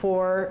leased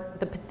for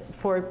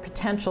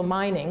potential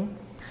mining.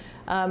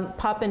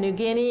 Papua New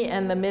Guinea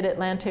and the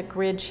Mid-Atlantic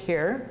Ridge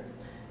here.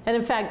 And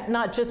in fact,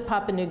 not just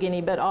Papua New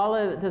Guinea, but all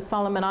of the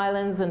Solomon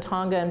Islands and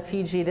Tonga and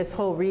Fiji, this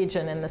whole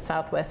region in the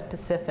Southwest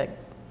Pacific.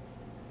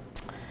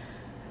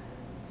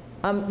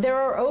 There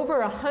are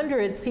over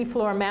 100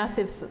 seafloor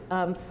massive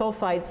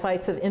sulfide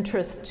sites of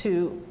interest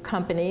to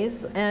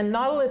companies, and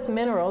Nautilus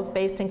Minerals,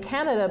 based in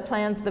Canada,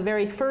 plans the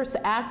very first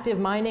active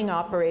mining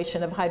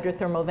operation of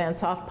hydrothermal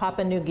vents off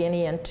Papua New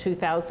Guinea in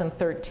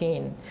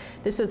 2013.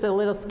 This is a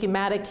little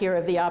schematic here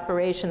of the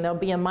operation. There'll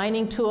be a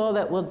mining tool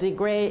that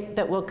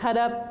will cut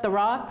up the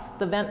rocks,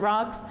 the vent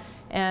rocks,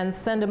 and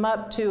send them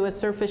up to a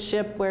surface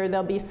ship where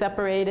they'll be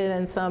separated,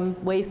 and some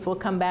waste will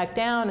come back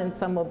down and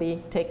some will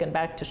be taken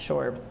back to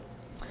shore.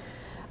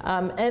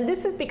 And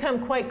this has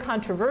become quite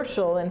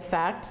controversial, in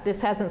fact.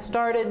 This hasn't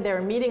started. There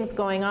are meetings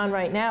going on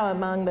right now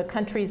among the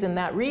countries in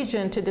that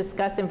region to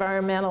discuss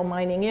environmental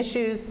mining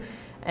issues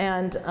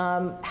and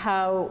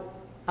how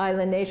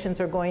island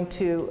nations are going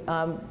to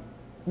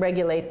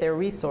regulate their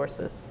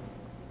resources.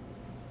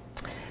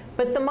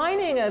 But the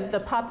mining of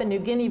the Papua New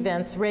Guinea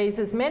vents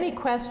raises many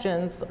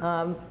questions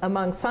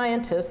among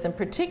scientists in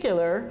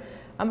particular.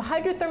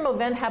 Hydrothermal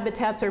vent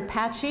habitats are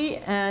patchy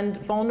and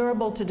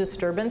vulnerable to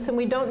disturbance, and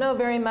we don't know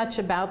very much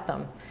about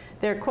them.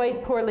 They're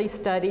quite poorly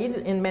studied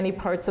in many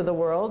parts of the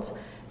world.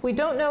 We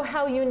don't know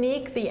how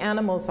unique the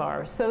animals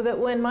are, so that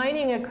when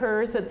mining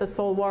occurs at the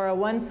Solwara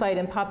 1 site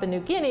in Papua New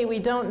Guinea, we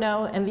don't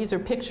know, and these are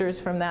pictures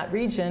from that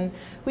region,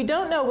 we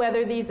don't know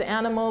whether these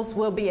animals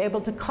will be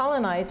able to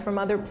colonize from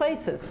other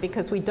places,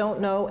 because we don't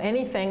know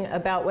anything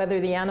about whether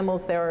the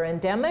animals there are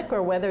endemic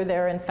or whether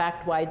they're in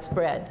fact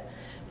widespread.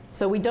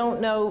 So we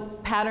don't know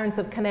patterns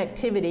of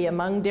connectivity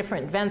among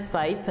different vent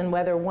sites and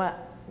whether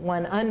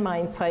one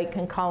unmined site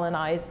can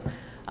colonize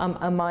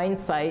a mined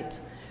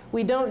site.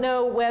 We don't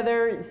know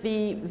whether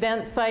the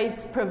vent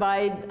sites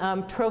provide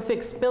trophic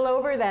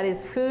spillover, that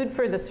is food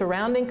for the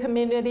surrounding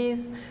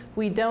communities.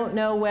 We don't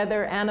know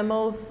whether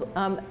animals,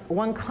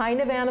 one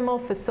kind of animal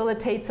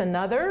facilitates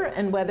another,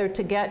 and whether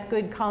to get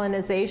good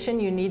colonization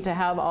you need to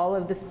have all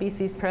of the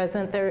species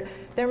present. There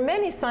are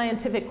many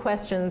scientific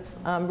questions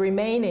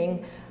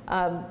remaining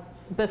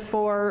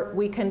before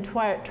we can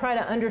try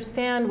to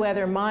understand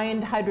whether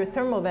mined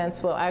hydrothermal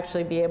vents will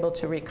actually be able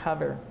to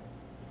recover.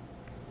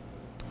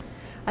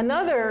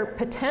 Another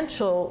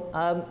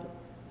potential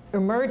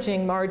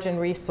emerging margin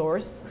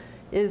resource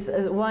is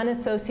one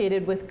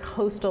associated with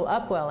coastal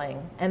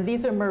upwelling, and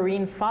these are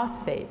marine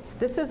phosphates.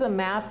 This is a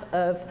map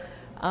of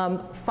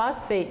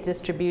phosphate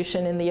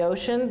distribution in the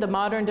ocean. The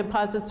modern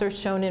deposits are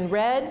shown in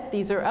red.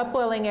 These are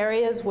upwelling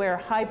areas where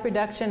high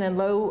production and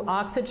low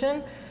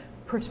oxygen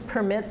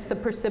permits the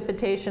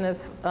precipitation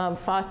of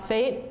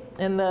phosphate,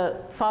 and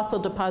the fossil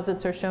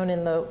deposits are shown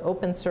in the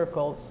open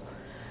circles.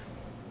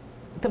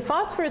 The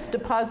phosphorus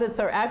deposits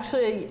are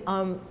actually,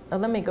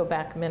 let me go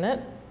back a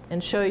minute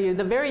and show you.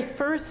 The very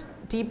first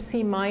deep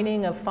sea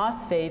mining of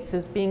phosphates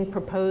is being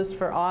proposed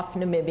for off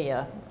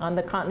Namibia on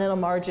the continental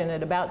margin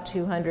at about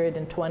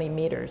 220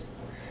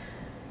 meters.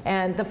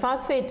 And the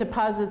phosphate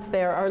deposits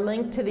there are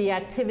linked to the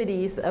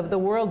activities of the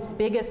world's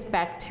biggest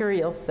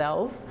bacterial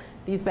cells.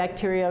 These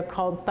bacteria are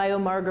called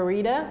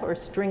Thiomargarita, or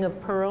string of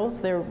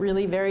pearls. They're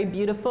really very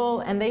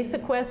beautiful, and they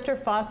sequester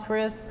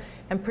phosphorus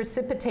and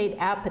precipitate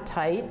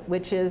apatite,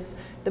 which is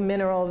the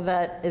mineral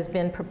that has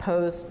been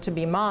proposed to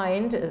be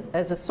mined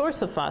as a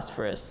source of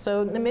phosphorus.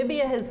 So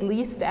Namibia has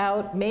leased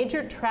out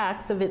major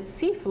tracts of its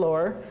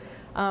seafloor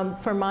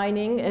for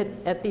mining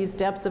at these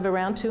depths of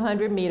around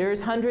 200 meters,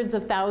 hundreds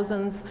of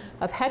thousands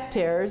of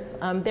hectares.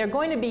 They're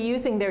going to be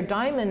using their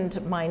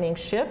diamond mining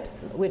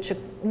ships, which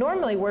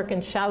normally work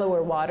in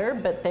shallower water,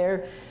 but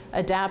they're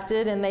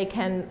adapted and they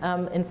can,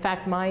 in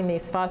fact, mine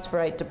these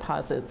phosphorite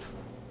deposits.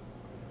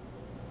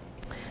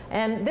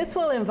 And this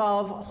will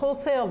involve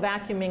wholesale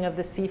vacuuming of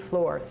the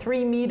seafloor.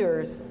 3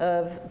 meters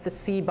of the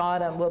sea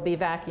bottom will be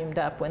vacuumed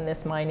up when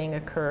this mining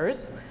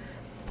occurs.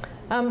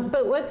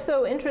 But what's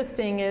so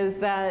interesting is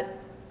that,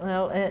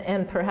 well,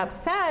 and perhaps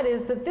sad,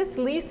 is that this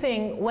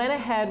leasing went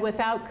ahead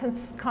without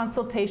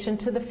consultation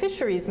to the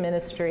fisheries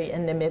ministry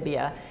in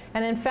Namibia.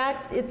 And in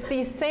fact, it's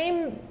these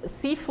same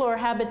seafloor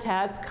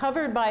habitats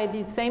covered by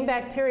these same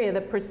bacteria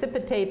that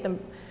precipitate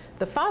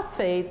the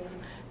phosphates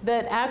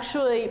that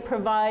actually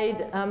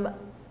provide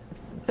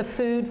the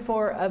food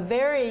for a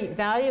very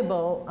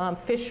valuable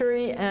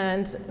fishery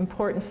and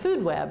important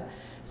food web.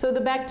 So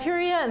the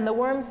bacteria and the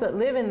worms that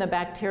live in the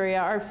bacteria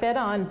are fed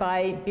on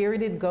by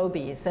bearded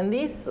gobies. And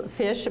these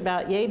fish,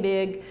 about yay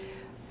big,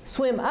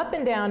 swim up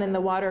and down in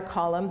the water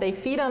column. They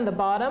feed on the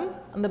bottom,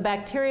 on the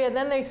bacteria,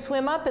 then they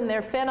swim up and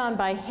they're fed on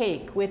by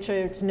hake, which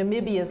are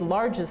Namibia's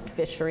largest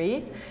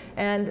fisheries.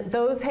 And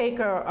those hake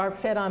are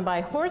fed on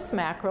by horse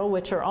mackerel,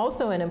 which are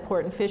also an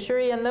important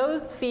fishery, and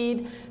those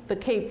feed the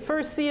Cape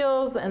fur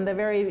seals and the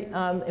very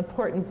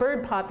important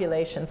bird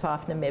populations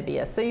off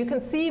Namibia. So you can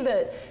see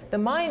that the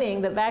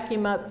mining that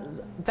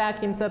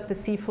vacuums up the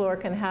seafloor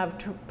can have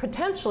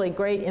potentially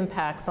great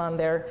impacts on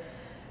the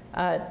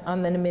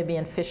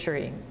Namibian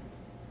fishery.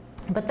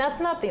 But that's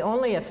not the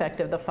only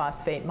effect of the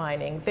phosphate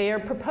mining. They are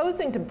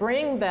proposing to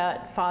bring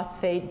that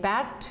phosphate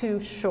back to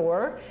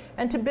shore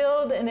and to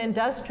build an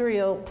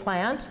industrial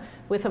plant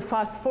with a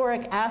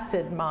phosphoric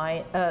acid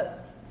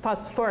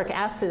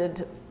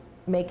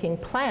making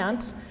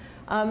plant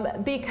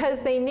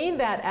because they need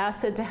that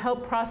acid to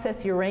help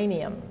process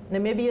uranium.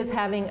 Namibia is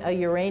having a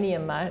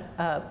uranium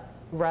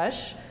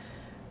rush.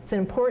 It's an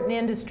important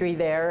industry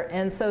there,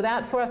 and so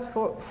that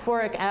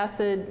phosphoric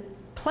acid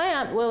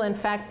plant will in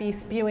fact be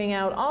spewing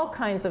out all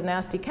kinds of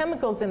nasty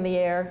chemicals in the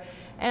air,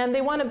 and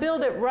they want to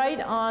build it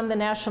right on the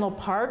national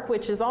park,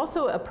 which is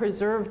also a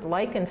preserved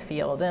lichen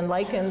field. And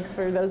lichens,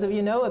 for those of you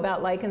who know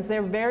about lichens,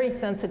 they're very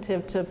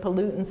sensitive to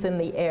pollutants in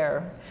the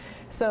air.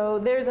 So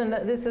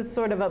this is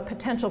sort of a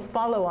potential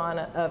follow-on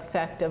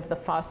effect of the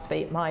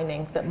phosphate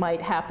mining that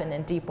might happen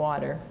in deep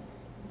water,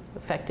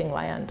 affecting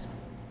land.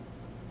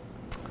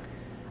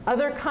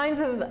 Other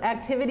kinds of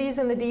activities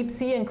in the deep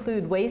sea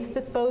include waste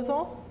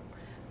disposal.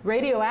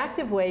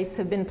 Radioactive wastes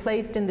have been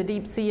placed in the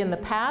deep sea in the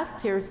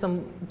past. Here are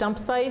some dump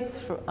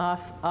sites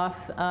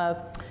off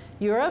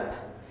Europe.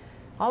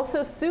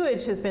 Also,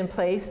 sewage has been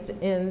placed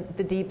in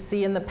the deep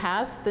sea in the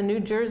past. The New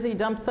Jersey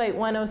dump site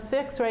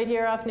 106 right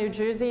here off New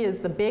Jersey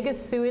is the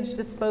biggest sewage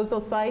disposal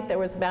site. There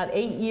was about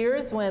 8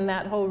 years when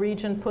that whole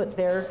region put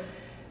their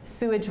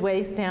sewage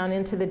waste down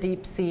into the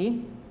deep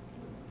sea.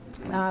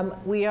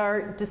 We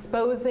are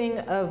disposing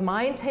of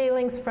mine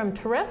tailings from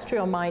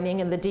terrestrial mining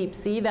in the deep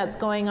sea. That's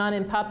going on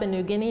in Papua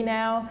New Guinea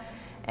now,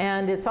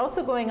 and it's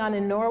also going on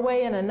in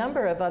Norway and a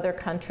number of other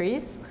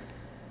countries.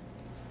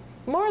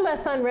 More or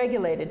less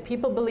unregulated.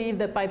 People believe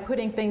that by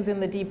putting things in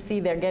the deep sea,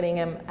 they're getting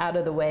them out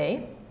of the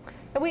way.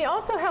 And we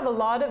also have a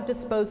lot of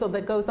disposal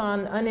that goes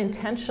on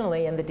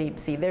unintentionally in the deep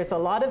sea. There's a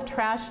lot of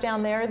trash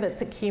down there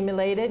that's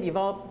accumulated. You've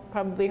all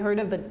probably heard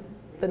of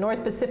the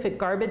North Pacific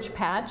garbage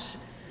patch.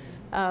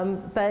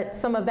 But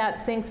some of that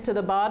sinks to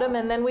the bottom,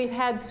 and then we've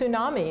had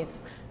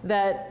tsunamis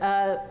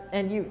that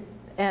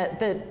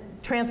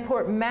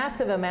transport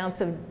massive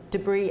amounts of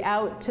debris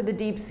out to the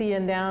deep sea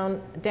and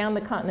down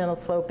the continental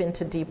slope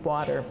into deep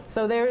water.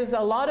 So there's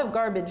a lot of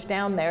garbage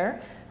down there.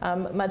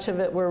 Much of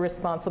it we're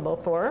responsible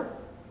for.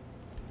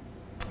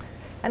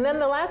 And then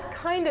the last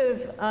kind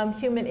of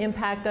human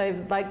impact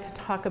I'd like to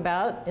talk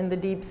about in the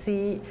deep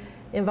sea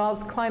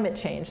involves climate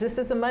change. This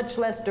is a much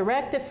less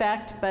direct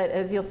effect, but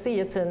as you'll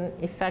see, it's an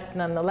effect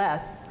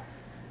nonetheless.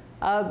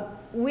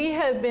 We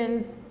have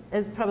been,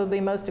 as probably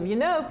most of you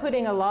know,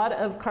 putting a lot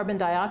of carbon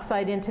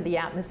dioxide into the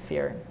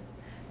atmosphere.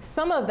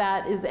 Some of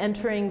that is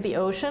entering the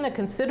ocean, a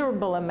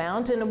considerable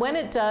amount, and when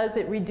it does,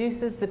 it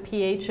reduces the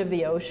pH of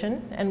the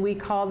ocean, and we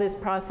call this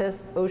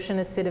process ocean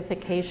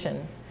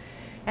acidification.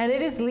 And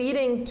it is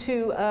leading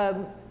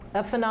to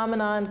a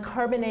phenomenon,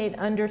 carbonate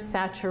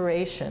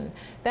undersaturation.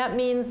 That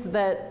means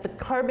that the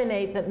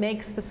carbonate that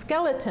makes the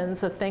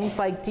skeletons of things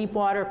like deep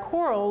water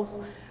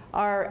corals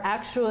are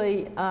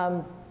actually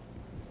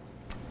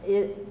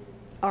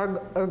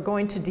are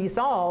going to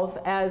dissolve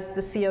as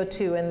the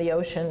CO2 in the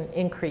ocean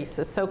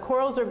increases. So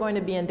corals are going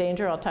to be in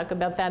danger. I'll talk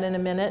about that in a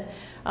minute.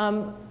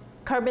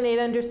 Carbonate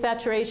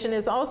undersaturation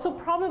is also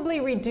probably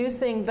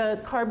reducing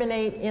the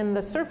carbonate in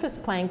the surface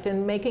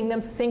plankton, making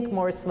them sink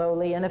more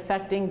slowly and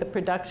affecting the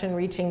production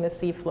reaching the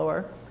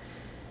seafloor.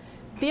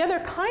 The other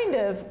kind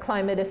of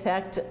climate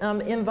effect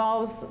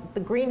involves the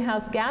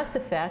greenhouse gas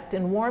effect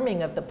and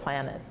warming of the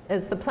planet.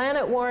 As the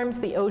planet warms,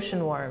 the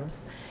ocean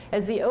warms.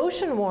 As the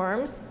ocean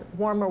warms,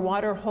 warmer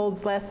water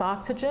holds less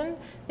oxygen.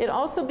 It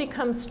also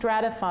becomes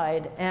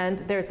stratified, and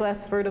there's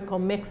less vertical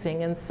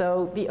mixing. And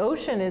so the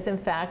ocean is, in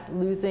fact,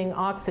 losing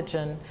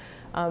oxygen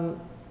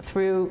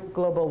through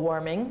global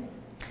warming.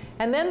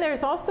 And then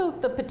there's also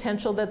the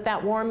potential that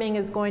that warming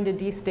is going to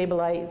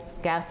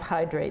destabilize gas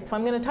hydrates. So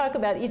I'm going to talk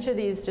about each of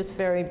these just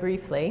very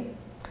briefly.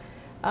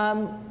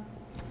 And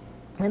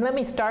let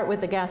me start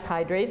with the gas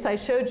hydrates. I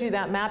showed you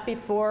that map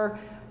before.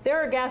 There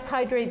are gas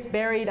hydrates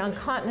buried on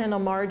continental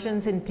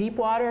margins in deep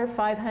water,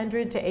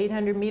 500 to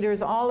 800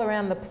 meters, all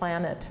around the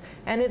planet.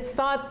 And it's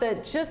thought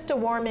that just a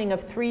warming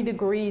of 3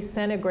 degrees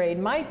centigrade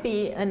might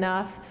be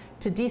enough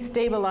to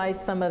destabilize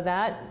some of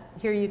that.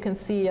 Here you can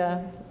see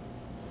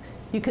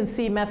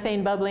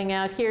methane bubbling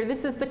out here.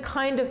 This is the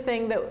kind of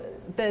thing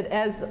that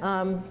as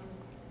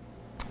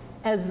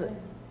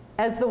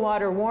as the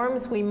water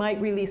warms, we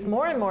might release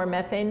more and more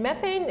methane.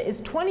 Methane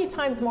is 20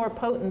 times more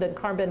potent than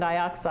carbon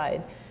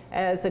dioxide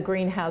as a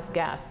greenhouse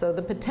gas. So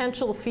the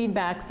potential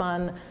feedbacks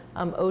on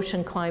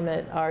ocean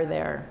climate are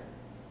there.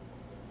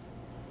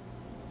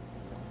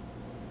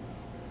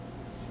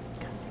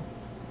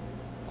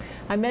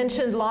 I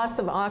mentioned loss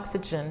of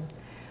oxygen.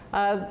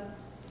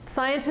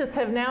 Scientists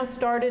have now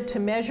started to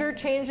measure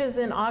changes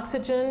in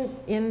oxygen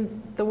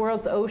in the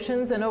world's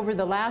oceans, and over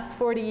the last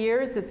 40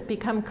 years, it's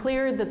become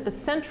clear that the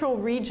central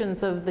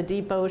regions of the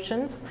deep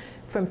oceans,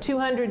 from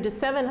 200 to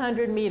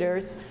 700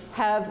 meters,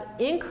 have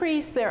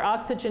increased their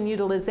oxygen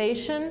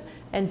utilization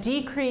and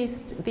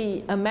decreased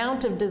the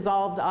amount of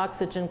dissolved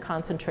oxygen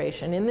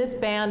concentration in this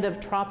band of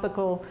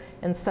tropical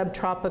and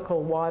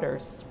subtropical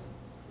waters.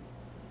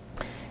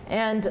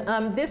 And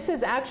this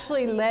has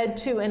actually led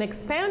to an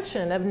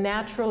expansion of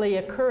naturally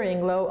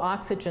occurring low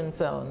oxygen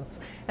zones.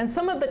 And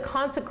some of the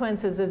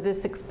consequences of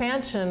this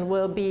expansion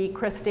will be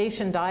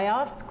crustacean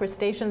die-offs.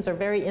 Crustaceans are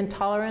very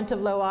intolerant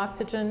of low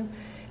oxygen.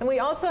 And we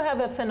also have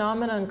a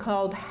phenomenon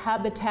called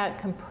habitat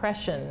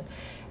compression.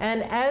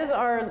 And as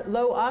our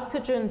low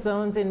oxygen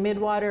zones in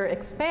midwater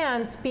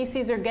expand,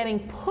 species are getting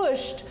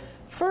pushed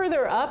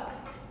further up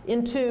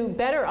into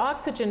better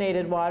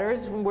oxygenated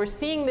waters. We're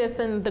seeing this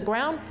in the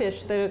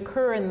groundfish that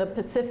occur in the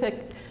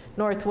Pacific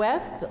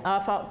Northwest,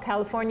 off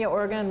California,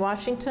 Oregon,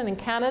 Washington, and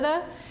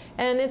Canada.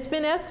 And it's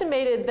been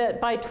estimated that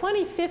by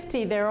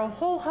 2050, there are a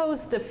whole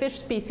host of fish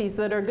species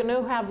that are going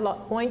to have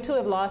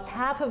lost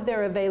half of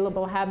their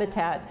available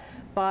habitat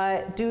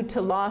due to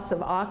loss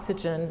of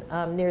oxygen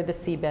near the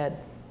seabed.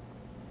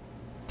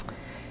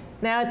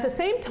 Now, at the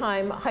same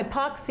time,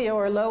 hypoxia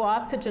or low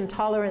oxygen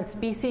tolerant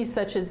species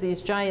such as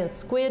these giant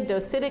squid,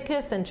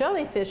 Dosidicus, and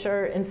jellyfish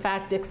are in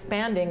fact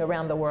expanding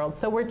around the world.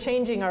 So we're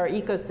changing our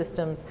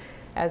ecosystems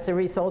as a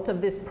result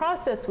of this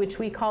process, which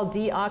we call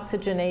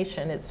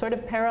deoxygenation. It's sort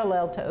of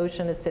parallel to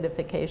ocean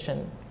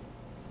acidification.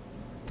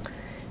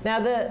 Now,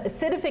 the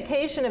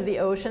acidification of the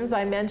oceans,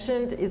 I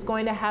mentioned, is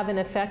going to have an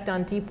effect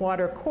on deep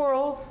water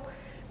corals,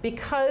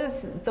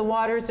 because the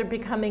waters are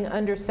becoming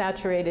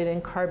undersaturated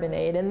in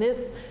carbonate. And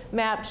this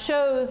map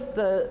shows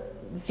the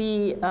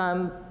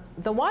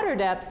water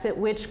depths at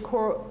which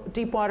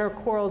deep water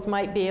corals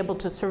might be able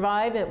to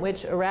survive, at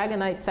which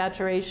aragonite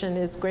saturation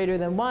is greater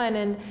than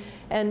 1.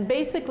 And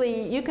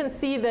basically, you can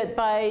see that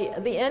by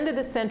the end of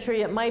the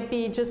century, it might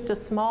be just a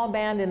small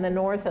band in the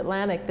North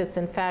Atlantic that's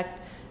in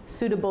fact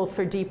suitable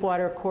for deep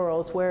water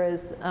corals,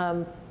 whereas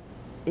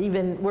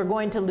even we're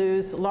going to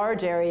lose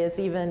large areas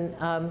even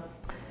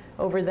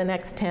over the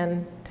next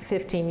 10 to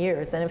 15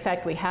 years. And in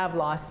fact, we have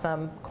lost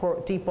some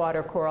deep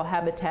water coral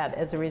habitat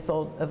as a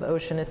result of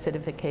ocean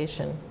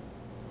acidification.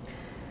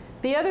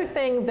 The other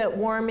thing that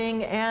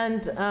warming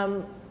and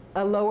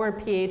a lower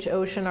pH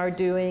ocean are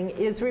doing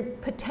is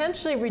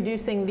potentially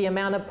reducing the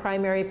amount of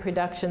primary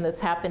production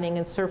that's happening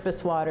in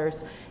surface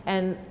waters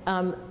and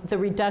the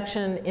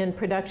reduction in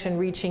production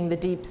reaching the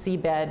deep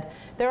seabed.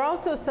 There are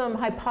also some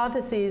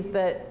hypotheses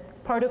that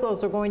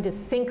particles are going to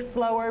sink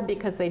slower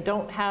because they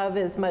don't have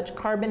as much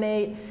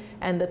carbonate,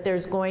 and that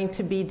there's going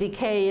to be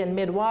decay in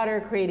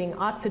midwater, creating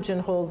oxygen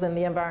holes in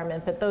the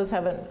environment. But those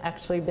haven't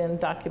actually been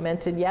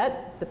documented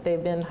yet, but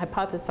they've been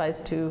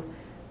hypothesized to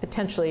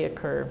potentially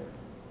occur.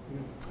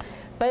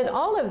 But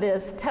all of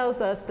this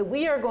tells us that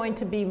we are going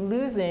to be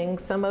losing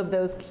some of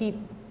those key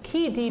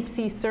deep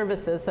sea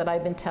services that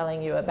I've been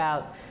telling you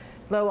about.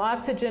 Low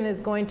oxygen is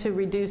going to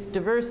reduce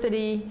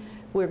diversity.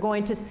 We're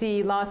going to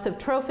see loss of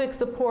trophic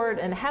support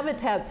and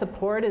habitat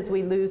support as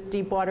we lose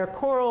deep water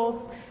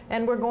corals,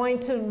 and we're going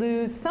to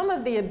lose some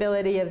of the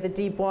ability of the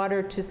deep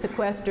water to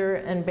sequester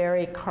and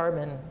bury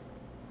carbon.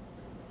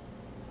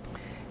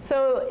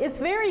 So it's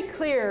very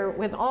clear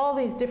with all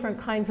these different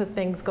kinds of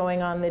things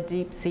going on in the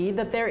deep sea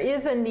that there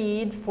is a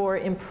need for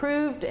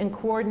improved and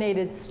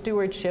coordinated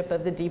stewardship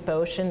of the deep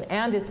ocean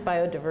and its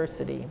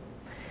biodiversity.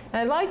 And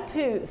I'd like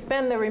to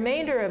spend the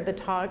remainder of the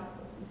talk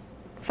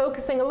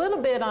focusing a little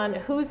bit on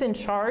who's in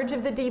charge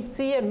of the deep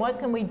sea and what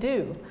can we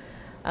do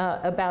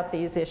about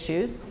these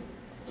issues.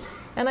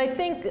 And I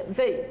think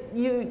that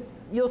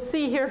you'll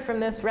see here from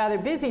this rather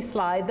busy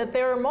slide that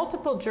there are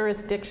multiple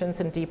jurisdictions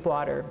in deep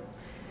water.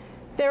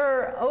 There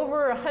are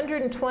over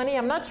 120,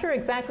 I'm not sure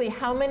exactly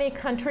how many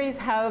countries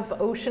have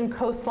ocean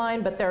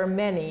coastline, but there are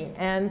many.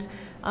 And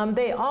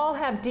they all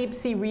have deep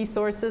sea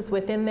resources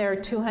within their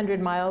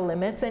 200-mile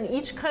limits, and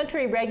each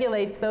country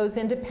regulates those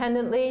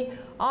independently,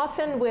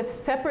 often with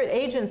separate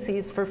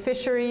agencies for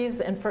fisheries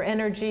and for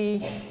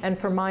energy and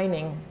for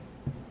mining.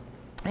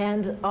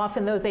 And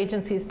often those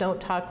agencies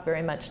don't talk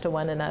very much to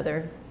one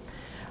another.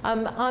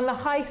 On the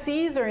high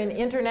seas or in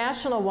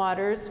international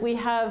waters, we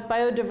have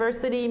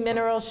biodiversity,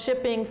 mineral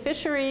shipping,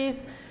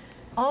 fisheries,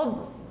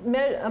 all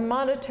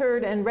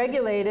monitored and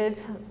regulated.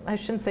 I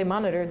shouldn't say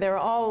monitored. They're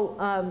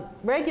all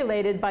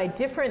regulated by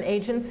different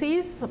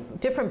agencies,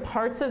 different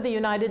parts of the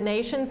United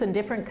Nations, and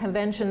different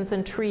conventions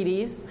and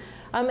treaties.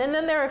 And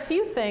then there are a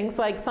few things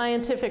like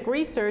scientific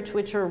research,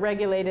 which are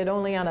regulated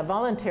only on a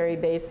voluntary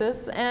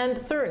basis, and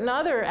certain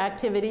other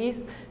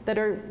activities that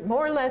are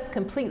more or less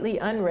completely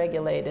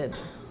unregulated.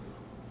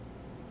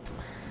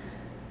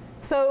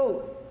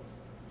 So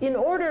in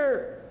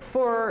order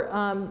for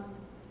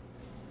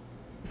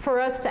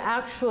us to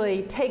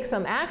actually take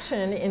some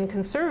action in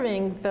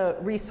conserving the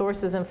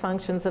resources and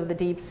functions of the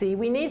deep sea,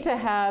 we need to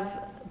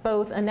have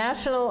both a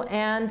national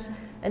and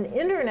an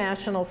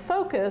international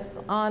focus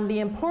on the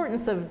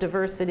importance of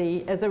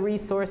diversity as a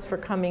resource for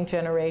coming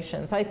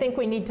generations. I think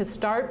we need to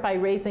start by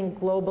raising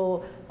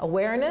global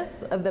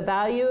awareness of the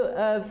value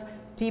of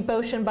deep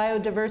ocean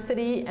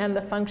biodiversity and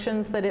the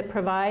functions that it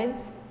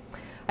provides.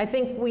 I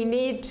think we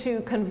need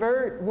to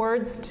convert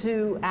words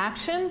to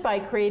action by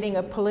creating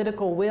a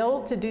political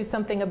will to do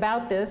something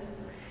about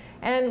this.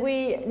 And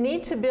we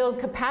need to build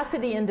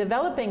capacity in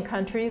developing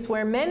countries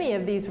where many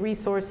of these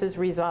resources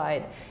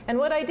reside. And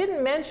what I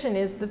didn't mention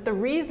is that the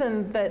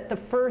reason that the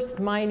first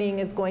mining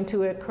is going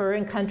to occur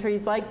in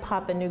countries like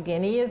Papua New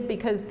Guinea is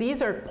because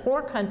these are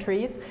poor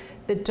countries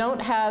that don't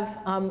have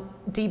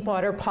deep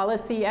water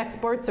policy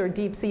experts or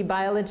deep sea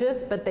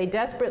biologists, but they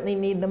desperately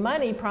need the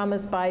money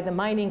promised by the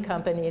mining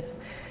companies.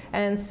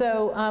 And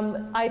so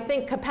I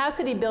think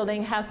capacity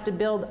building has to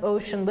build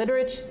ocean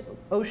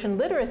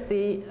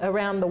literacy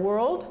around the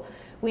world.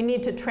 We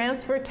need to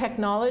transfer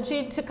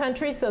technology to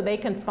countries so they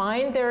can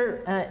find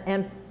their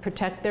and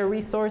protect their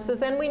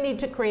resources, and we need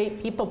to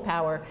create people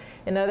power.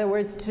 In other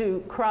words,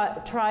 to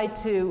try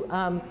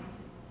to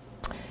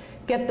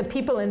get the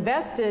people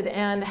invested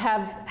and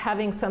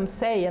having some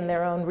say in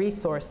their own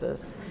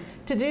resources.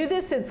 To do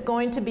this, it's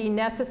going to be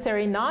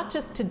necessary not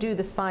just to do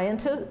the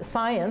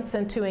science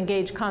and to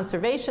engage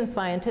conservation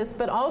scientists,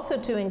 but also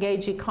to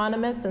engage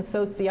economists and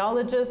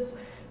sociologists,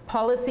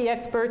 policy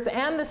experts,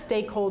 and the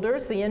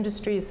stakeholders, the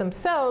industries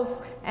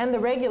themselves, and the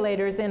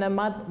regulators in a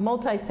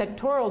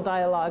multi-sectoral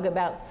dialogue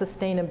about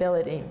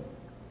sustainability.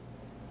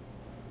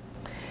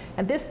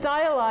 And this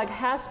dialogue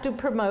has to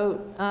promote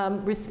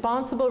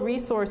responsible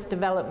resource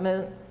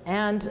development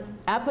and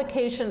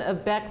application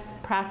of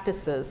best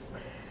practices.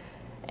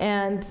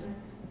 And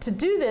to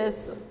do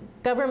this,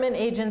 government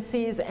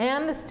agencies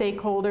and the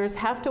stakeholders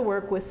have to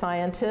work with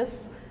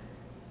scientists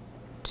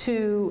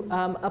to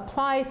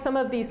apply some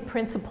of these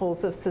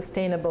principles of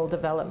sustainable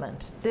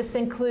development. This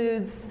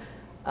includes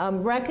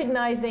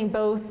recognizing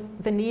both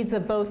the needs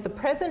of both the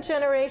present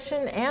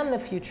generation and the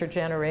future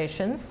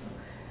generations.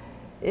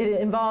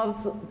 It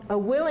involves a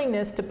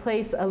willingness to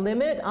place a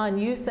limit on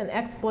use and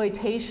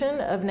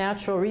exploitation of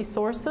natural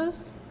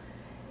resources.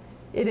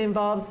 It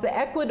involves the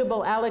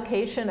equitable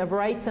allocation of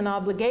rights and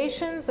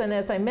obligations, and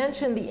as I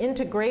mentioned, the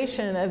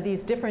integration of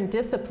these different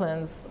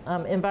disciplines,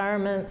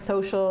 environment,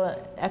 social,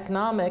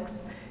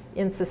 economics,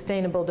 in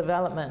sustainable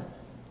development.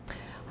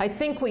 I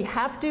think we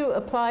have to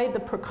apply the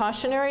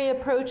precautionary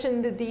approach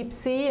in the deep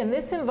sea, and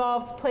this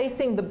involves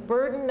placing the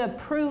burden of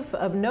proof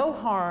of no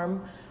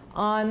harm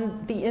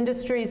on the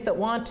industries that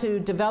want to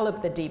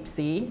develop the deep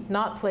sea,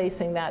 not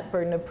placing that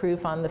burden of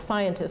proof on the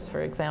scientists,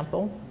 for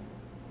example.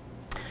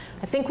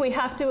 I think we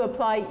have to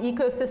apply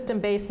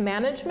ecosystem-based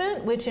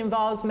management, which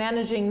involves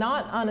managing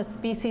not on a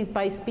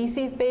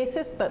species-by-species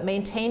basis, but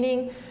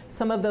maintaining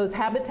some of those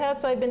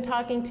habitats I've been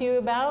talking to you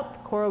about, the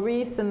coral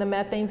reefs and the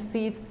methane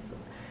seeps,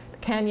 the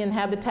canyon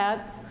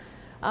habitats.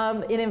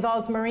 It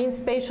involves marine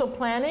spatial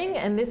planning,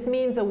 and this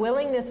means a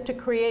willingness to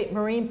create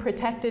marine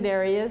protected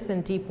areas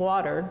in deep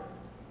water.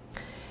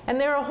 And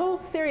there are a whole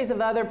series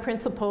of other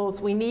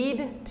principles. We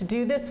need to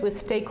do this with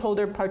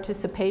stakeholder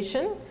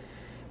participation.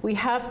 We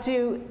have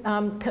to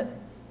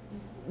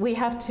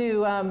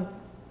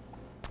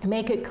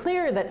make it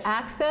clear that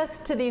access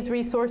to these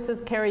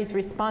resources carries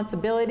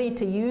responsibility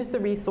to use the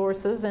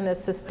resources in a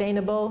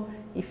sustainable,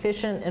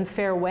 efficient, and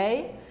fair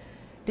way.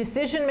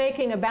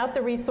 Decision-making about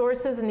the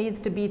resources needs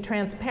to be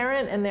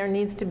transparent, and there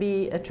needs to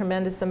be a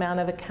tremendous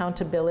amount of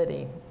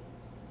accountability.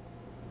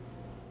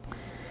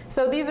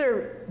 So these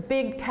are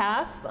big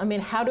tasks. I mean,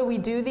 how do we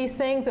do these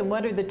things, and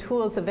what are the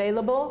tools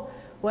available?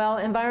 Well,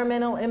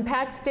 environmental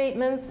impact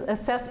statements,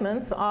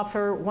 assessments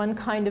offer one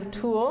kind of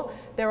tool.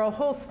 There are a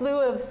whole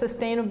slew of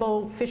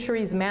sustainable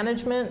fisheries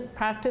management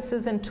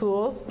practices and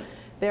tools.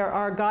 There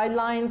are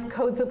guidelines,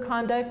 codes of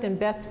conduct, and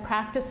best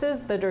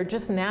practices that are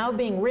just now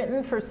being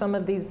written for some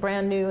of these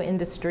brand new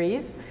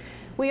industries.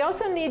 We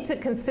also need to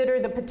consider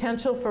the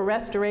potential for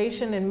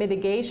restoration and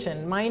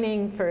mitigation.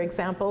 Mining, for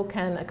example,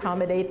 can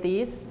accommodate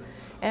these.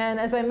 And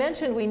as I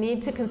mentioned, we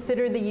need to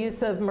consider the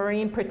use of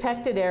marine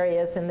protected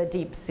areas in the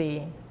deep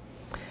sea.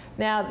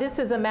 Now, this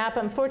is a map.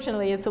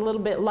 Unfortunately, it's a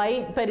little bit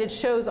light, but it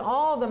shows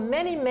all the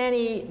many,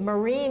 many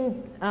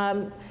marine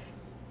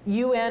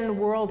UN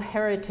World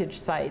Heritage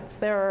Sites.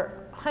 There are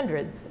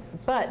hundreds,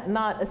 but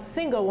not a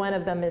single one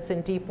of them is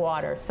in deep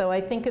water. So I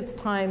think it's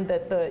time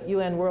that the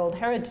UN World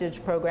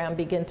Heritage Program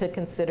begin to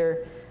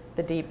consider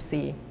the deep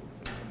sea.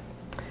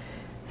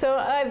 So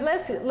I've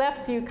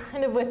left you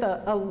kind of with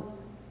a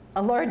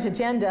large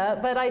agenda,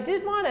 but I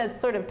did want to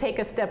sort of take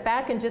a step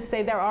back and just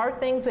say there are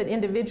things that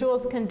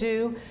individuals can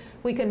do.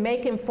 We can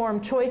make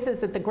informed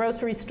choices at the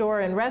grocery store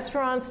and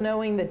restaurants,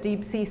 knowing that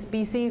deep sea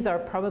species are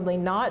probably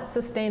not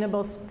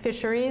sustainable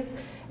fisheries.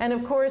 And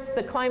of course,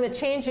 the climate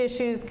change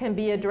issues can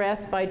be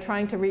addressed by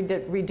trying to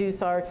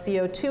reduce our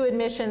CO2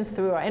 emissions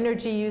through our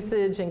energy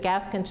usage and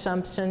gas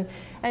consumption,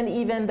 and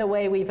even the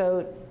way we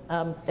vote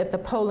at the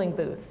polling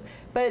booth.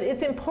 But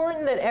it's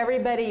important that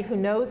everybody who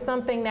knows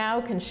something now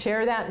can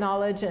share that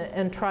knowledge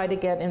and try to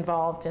get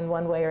involved in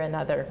one way or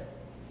another.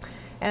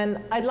 And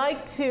I'd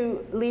like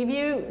to leave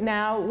you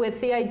now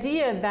with the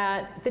idea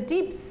that the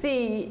deep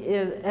sea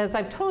is, as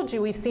I've told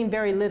you, we've seen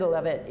very little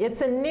of it.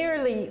 It's a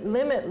nearly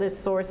limitless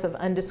source of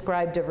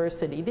undescribed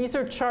diversity. These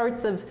are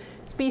charts of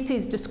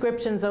species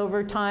descriptions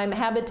over time,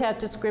 habitat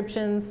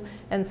descriptions,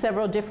 and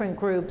several different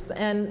groups.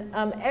 And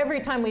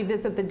every time we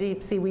visit the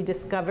deep sea, we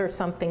discover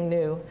something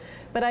new.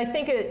 But I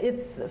think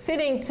it's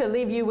fitting to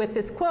leave you with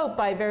this quote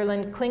by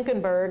Verlyn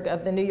Klinkenberg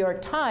of the New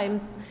York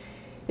Times.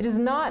 It is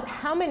not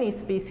how many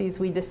species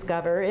we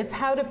discover, it's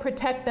how to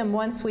protect them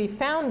once we've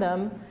found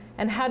them,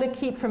 and how to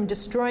keep from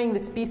destroying the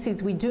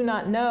species we do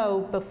not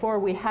know before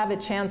we have a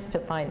chance to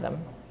find them.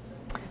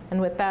 And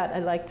with that,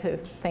 I'd like to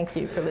thank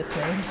you for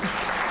listening.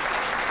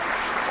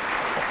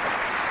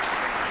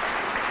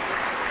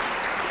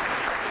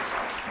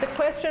 The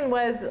question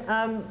was,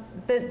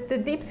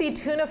 the deep sea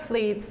tuna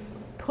fleets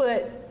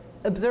put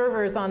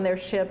observers on their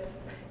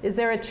ships. Is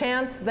there a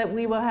chance that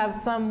we will have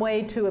some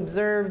way to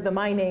observe the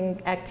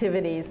mining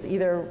activities,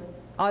 either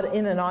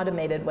in an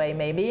automated way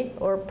maybe,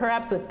 or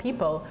perhaps with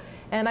people?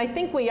 And I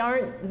think we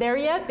aren't there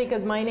yet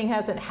because mining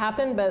hasn't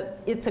happened,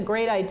 but it's a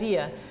great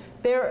idea.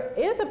 There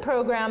is a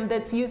program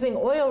that's using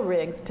oil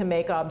rigs to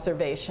make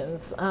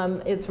observations.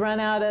 It's run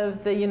out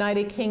of the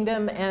United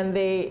Kingdom, and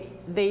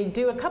they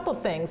do a couple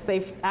things.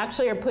 They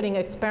actually are putting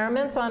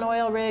experiments on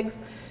oil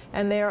rigs,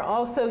 and they are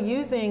also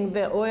using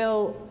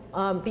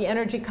the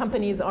energy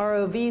companies'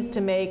 ROVs to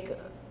make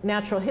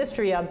natural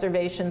history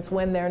observations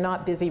when they're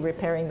not busy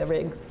repairing the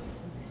rigs.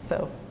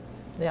 So,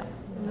 yeah.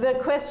 The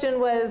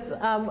question was,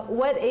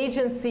 what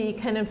agency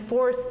can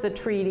enforce the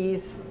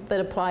treaties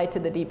that apply to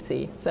the deep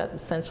sea? Is that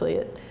essentially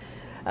it?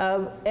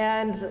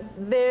 And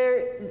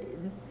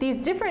these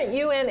different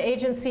UN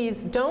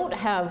agencies don't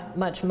have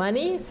much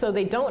money, so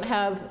they don't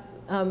have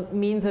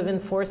means of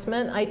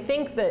enforcement. I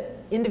think that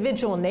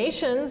individual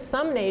nations,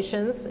 some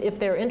nations, if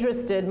they're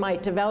interested,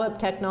 might develop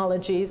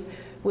technologies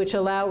which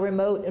allow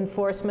remote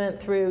enforcement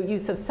through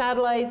use of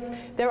satellites.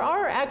 There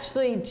are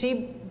actually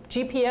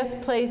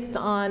GPS placed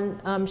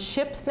on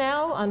ships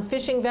now, on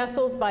fishing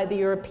vessels by the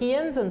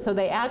Europeans, and so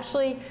they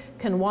actually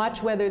can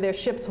watch whether their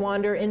ships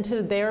wander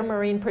into their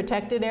marine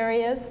protected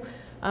areas.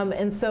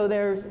 And so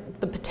there's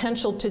the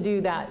potential to do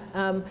that.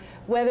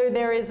 Whether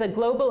there is a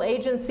global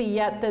agency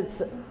yet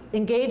that's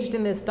engaged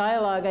in this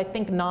dialogue, I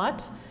think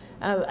not.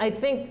 I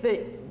think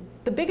that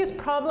the biggest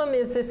problem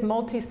is this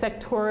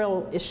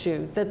multi-sectoral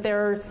issue, that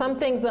there are some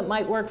things that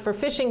might work for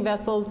fishing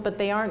vessels, but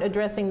they aren't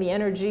addressing the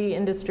energy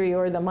industry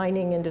or the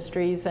mining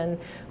industries, and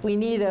we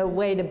need a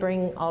way to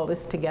bring all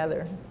this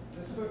together.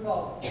 Just a quick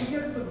follow-up. Who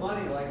gets the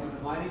money, like when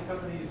the mining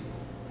companies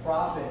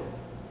profit?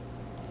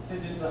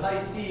 Since it's the high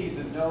seas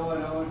and no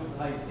one owns the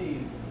high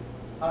seas,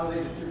 how do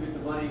they distribute the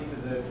money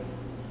to the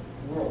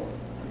world?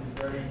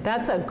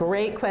 That's a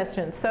great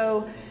question.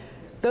 So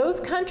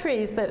those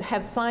countries that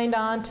have signed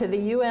on to the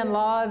UN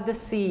Law of the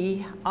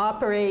Sea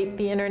operate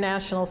the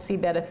International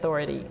Seabed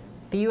Authority.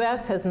 The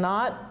US has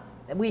not.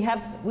 We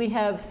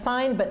have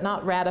signed but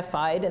not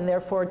ratified, and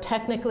therefore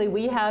technically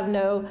we have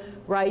no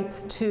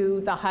rights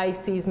to the high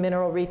seas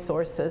mineral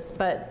resources.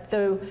 But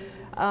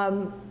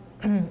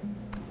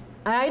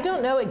I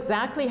don't know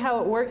exactly how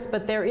it works,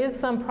 but there is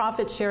some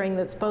profit sharing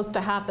that's supposed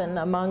to happen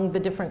among the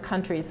different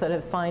countries that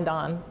have signed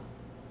on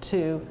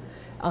to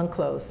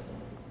UNCLOS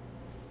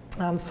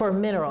for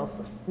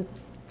minerals.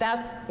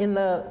 That's in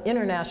the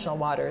international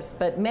waters,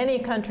 but many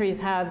countries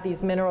have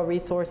these mineral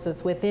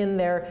resources within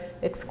their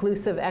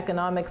exclusive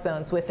economic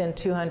zones within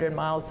 200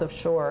 miles of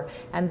shore.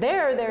 And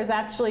there's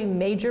actually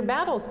major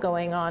battles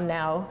going on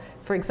now,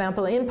 for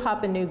example, in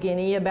Papua New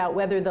Guinea, about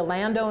whether the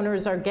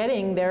landowners are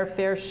getting their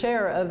fair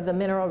share of the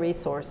mineral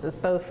resources,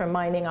 both from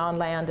mining on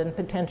land and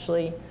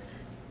potentially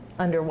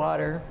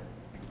underwater.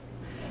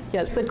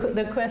 Yes,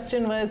 the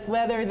question was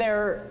whether there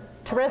are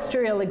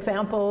terrestrial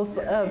examples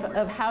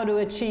of how to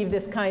achieve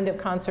this kind of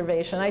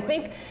conservation. I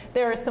think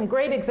there are some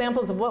great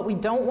examples of what we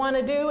don't want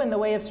to do in the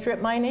way of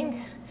strip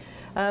mining,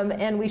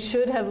 and we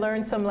should have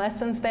learned some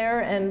lessons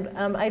there. And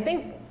I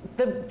think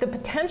the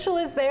potential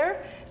is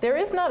there. There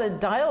is not a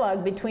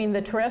dialogue between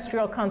the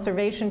terrestrial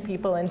conservation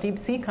people and deep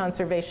sea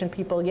conservation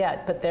people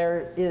yet, but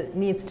there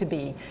needs to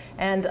be.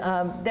 And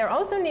there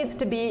also needs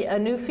to be a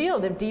new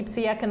field of deep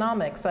sea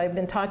economics. I've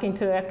been talking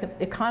to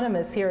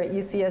economists here at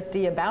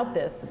UCSD about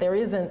this. There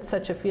isn't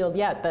such a field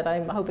yet, but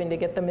I'm hoping to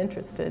get them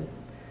interested.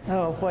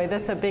 Oh boy,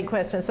 that's a big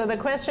question. So the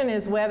question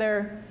is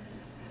whether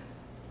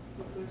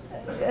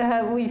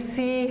we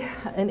see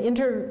an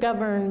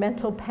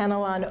intergovernmental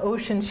panel on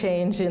ocean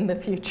change in the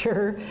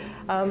future,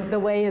 the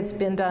way it's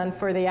been done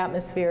for the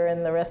atmosphere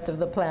and the rest of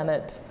the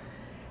planet.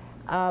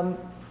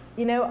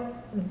 You know,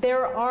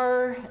 there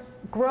are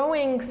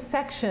growing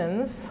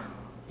sections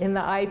in the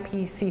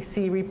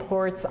IPCC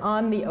reports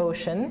on the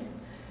ocean.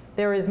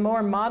 There is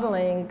more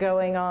modeling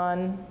going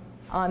on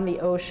the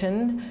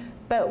ocean.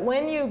 But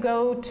when you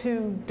go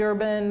to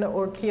Durban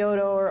or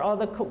Kyoto or all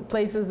the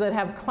places that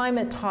have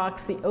climate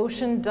talks, the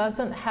ocean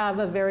doesn't have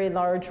a very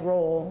large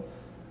role,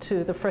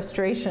 to the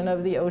frustration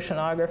of the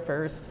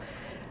oceanographers.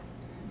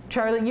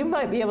 Charlie, you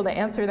might be able to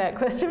answer that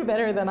question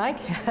better than I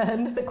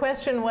can. The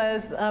question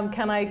was,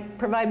 can I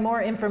provide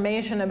more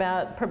information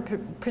about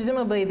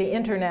presumably the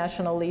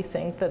international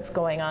leasing that's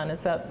going on?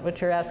 Is that what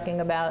you're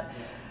asking about?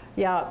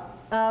 Yeah.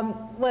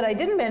 What I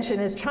didn't mention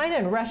is China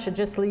and Russia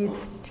just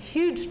leased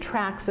huge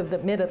tracts of the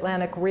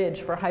mid-Atlantic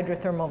ridge for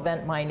hydrothermal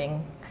vent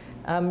mining.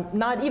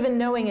 Not even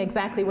knowing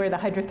exactly where the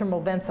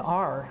hydrothermal vents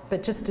are,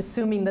 but just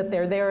assuming that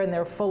they're there and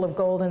they're full of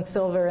gold and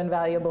silver and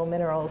valuable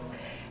minerals.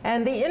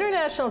 And the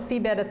International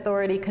Seabed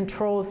Authority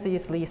controls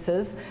these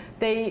leases.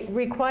 They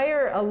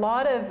require a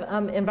lot of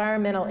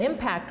environmental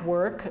impact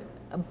work,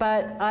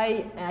 but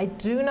I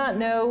do not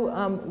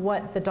know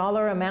what the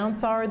dollar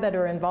amounts are that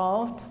are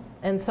involved.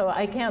 And so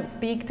I can't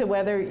speak to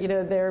whether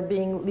they're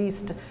being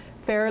leased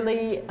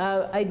fairly.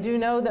 I do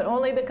know that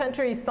only the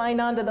countries signed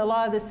on to the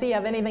Law of the Sea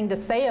have anything to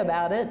say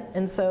about it.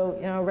 And so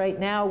right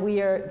now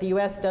the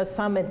US does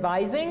some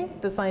advising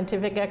the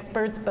scientific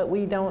experts, but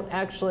we don't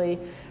actually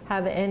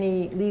have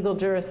any legal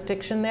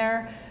jurisdiction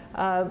there.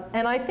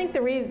 And I think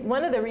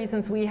one of the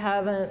reasons we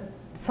haven't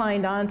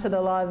signed on to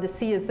the Law of the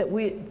Sea is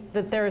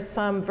that there's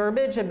some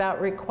verbiage about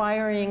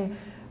requiring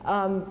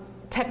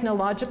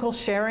technological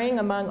sharing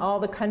among all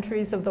the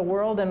countries of the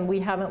world, and we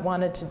haven't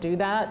wanted to do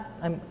that.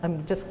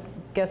 I'm just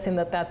guessing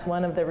that that's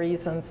one of the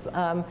reasons.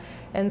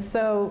 And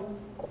so,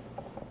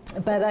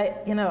 but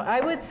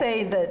I would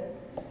say that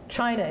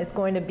China is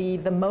going to be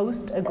the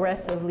most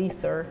aggressive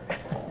leaser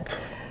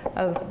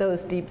of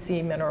those deep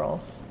sea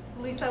minerals.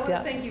 Lisa, I want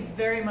to thank you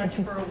very much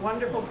for a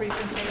wonderful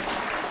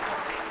presentation.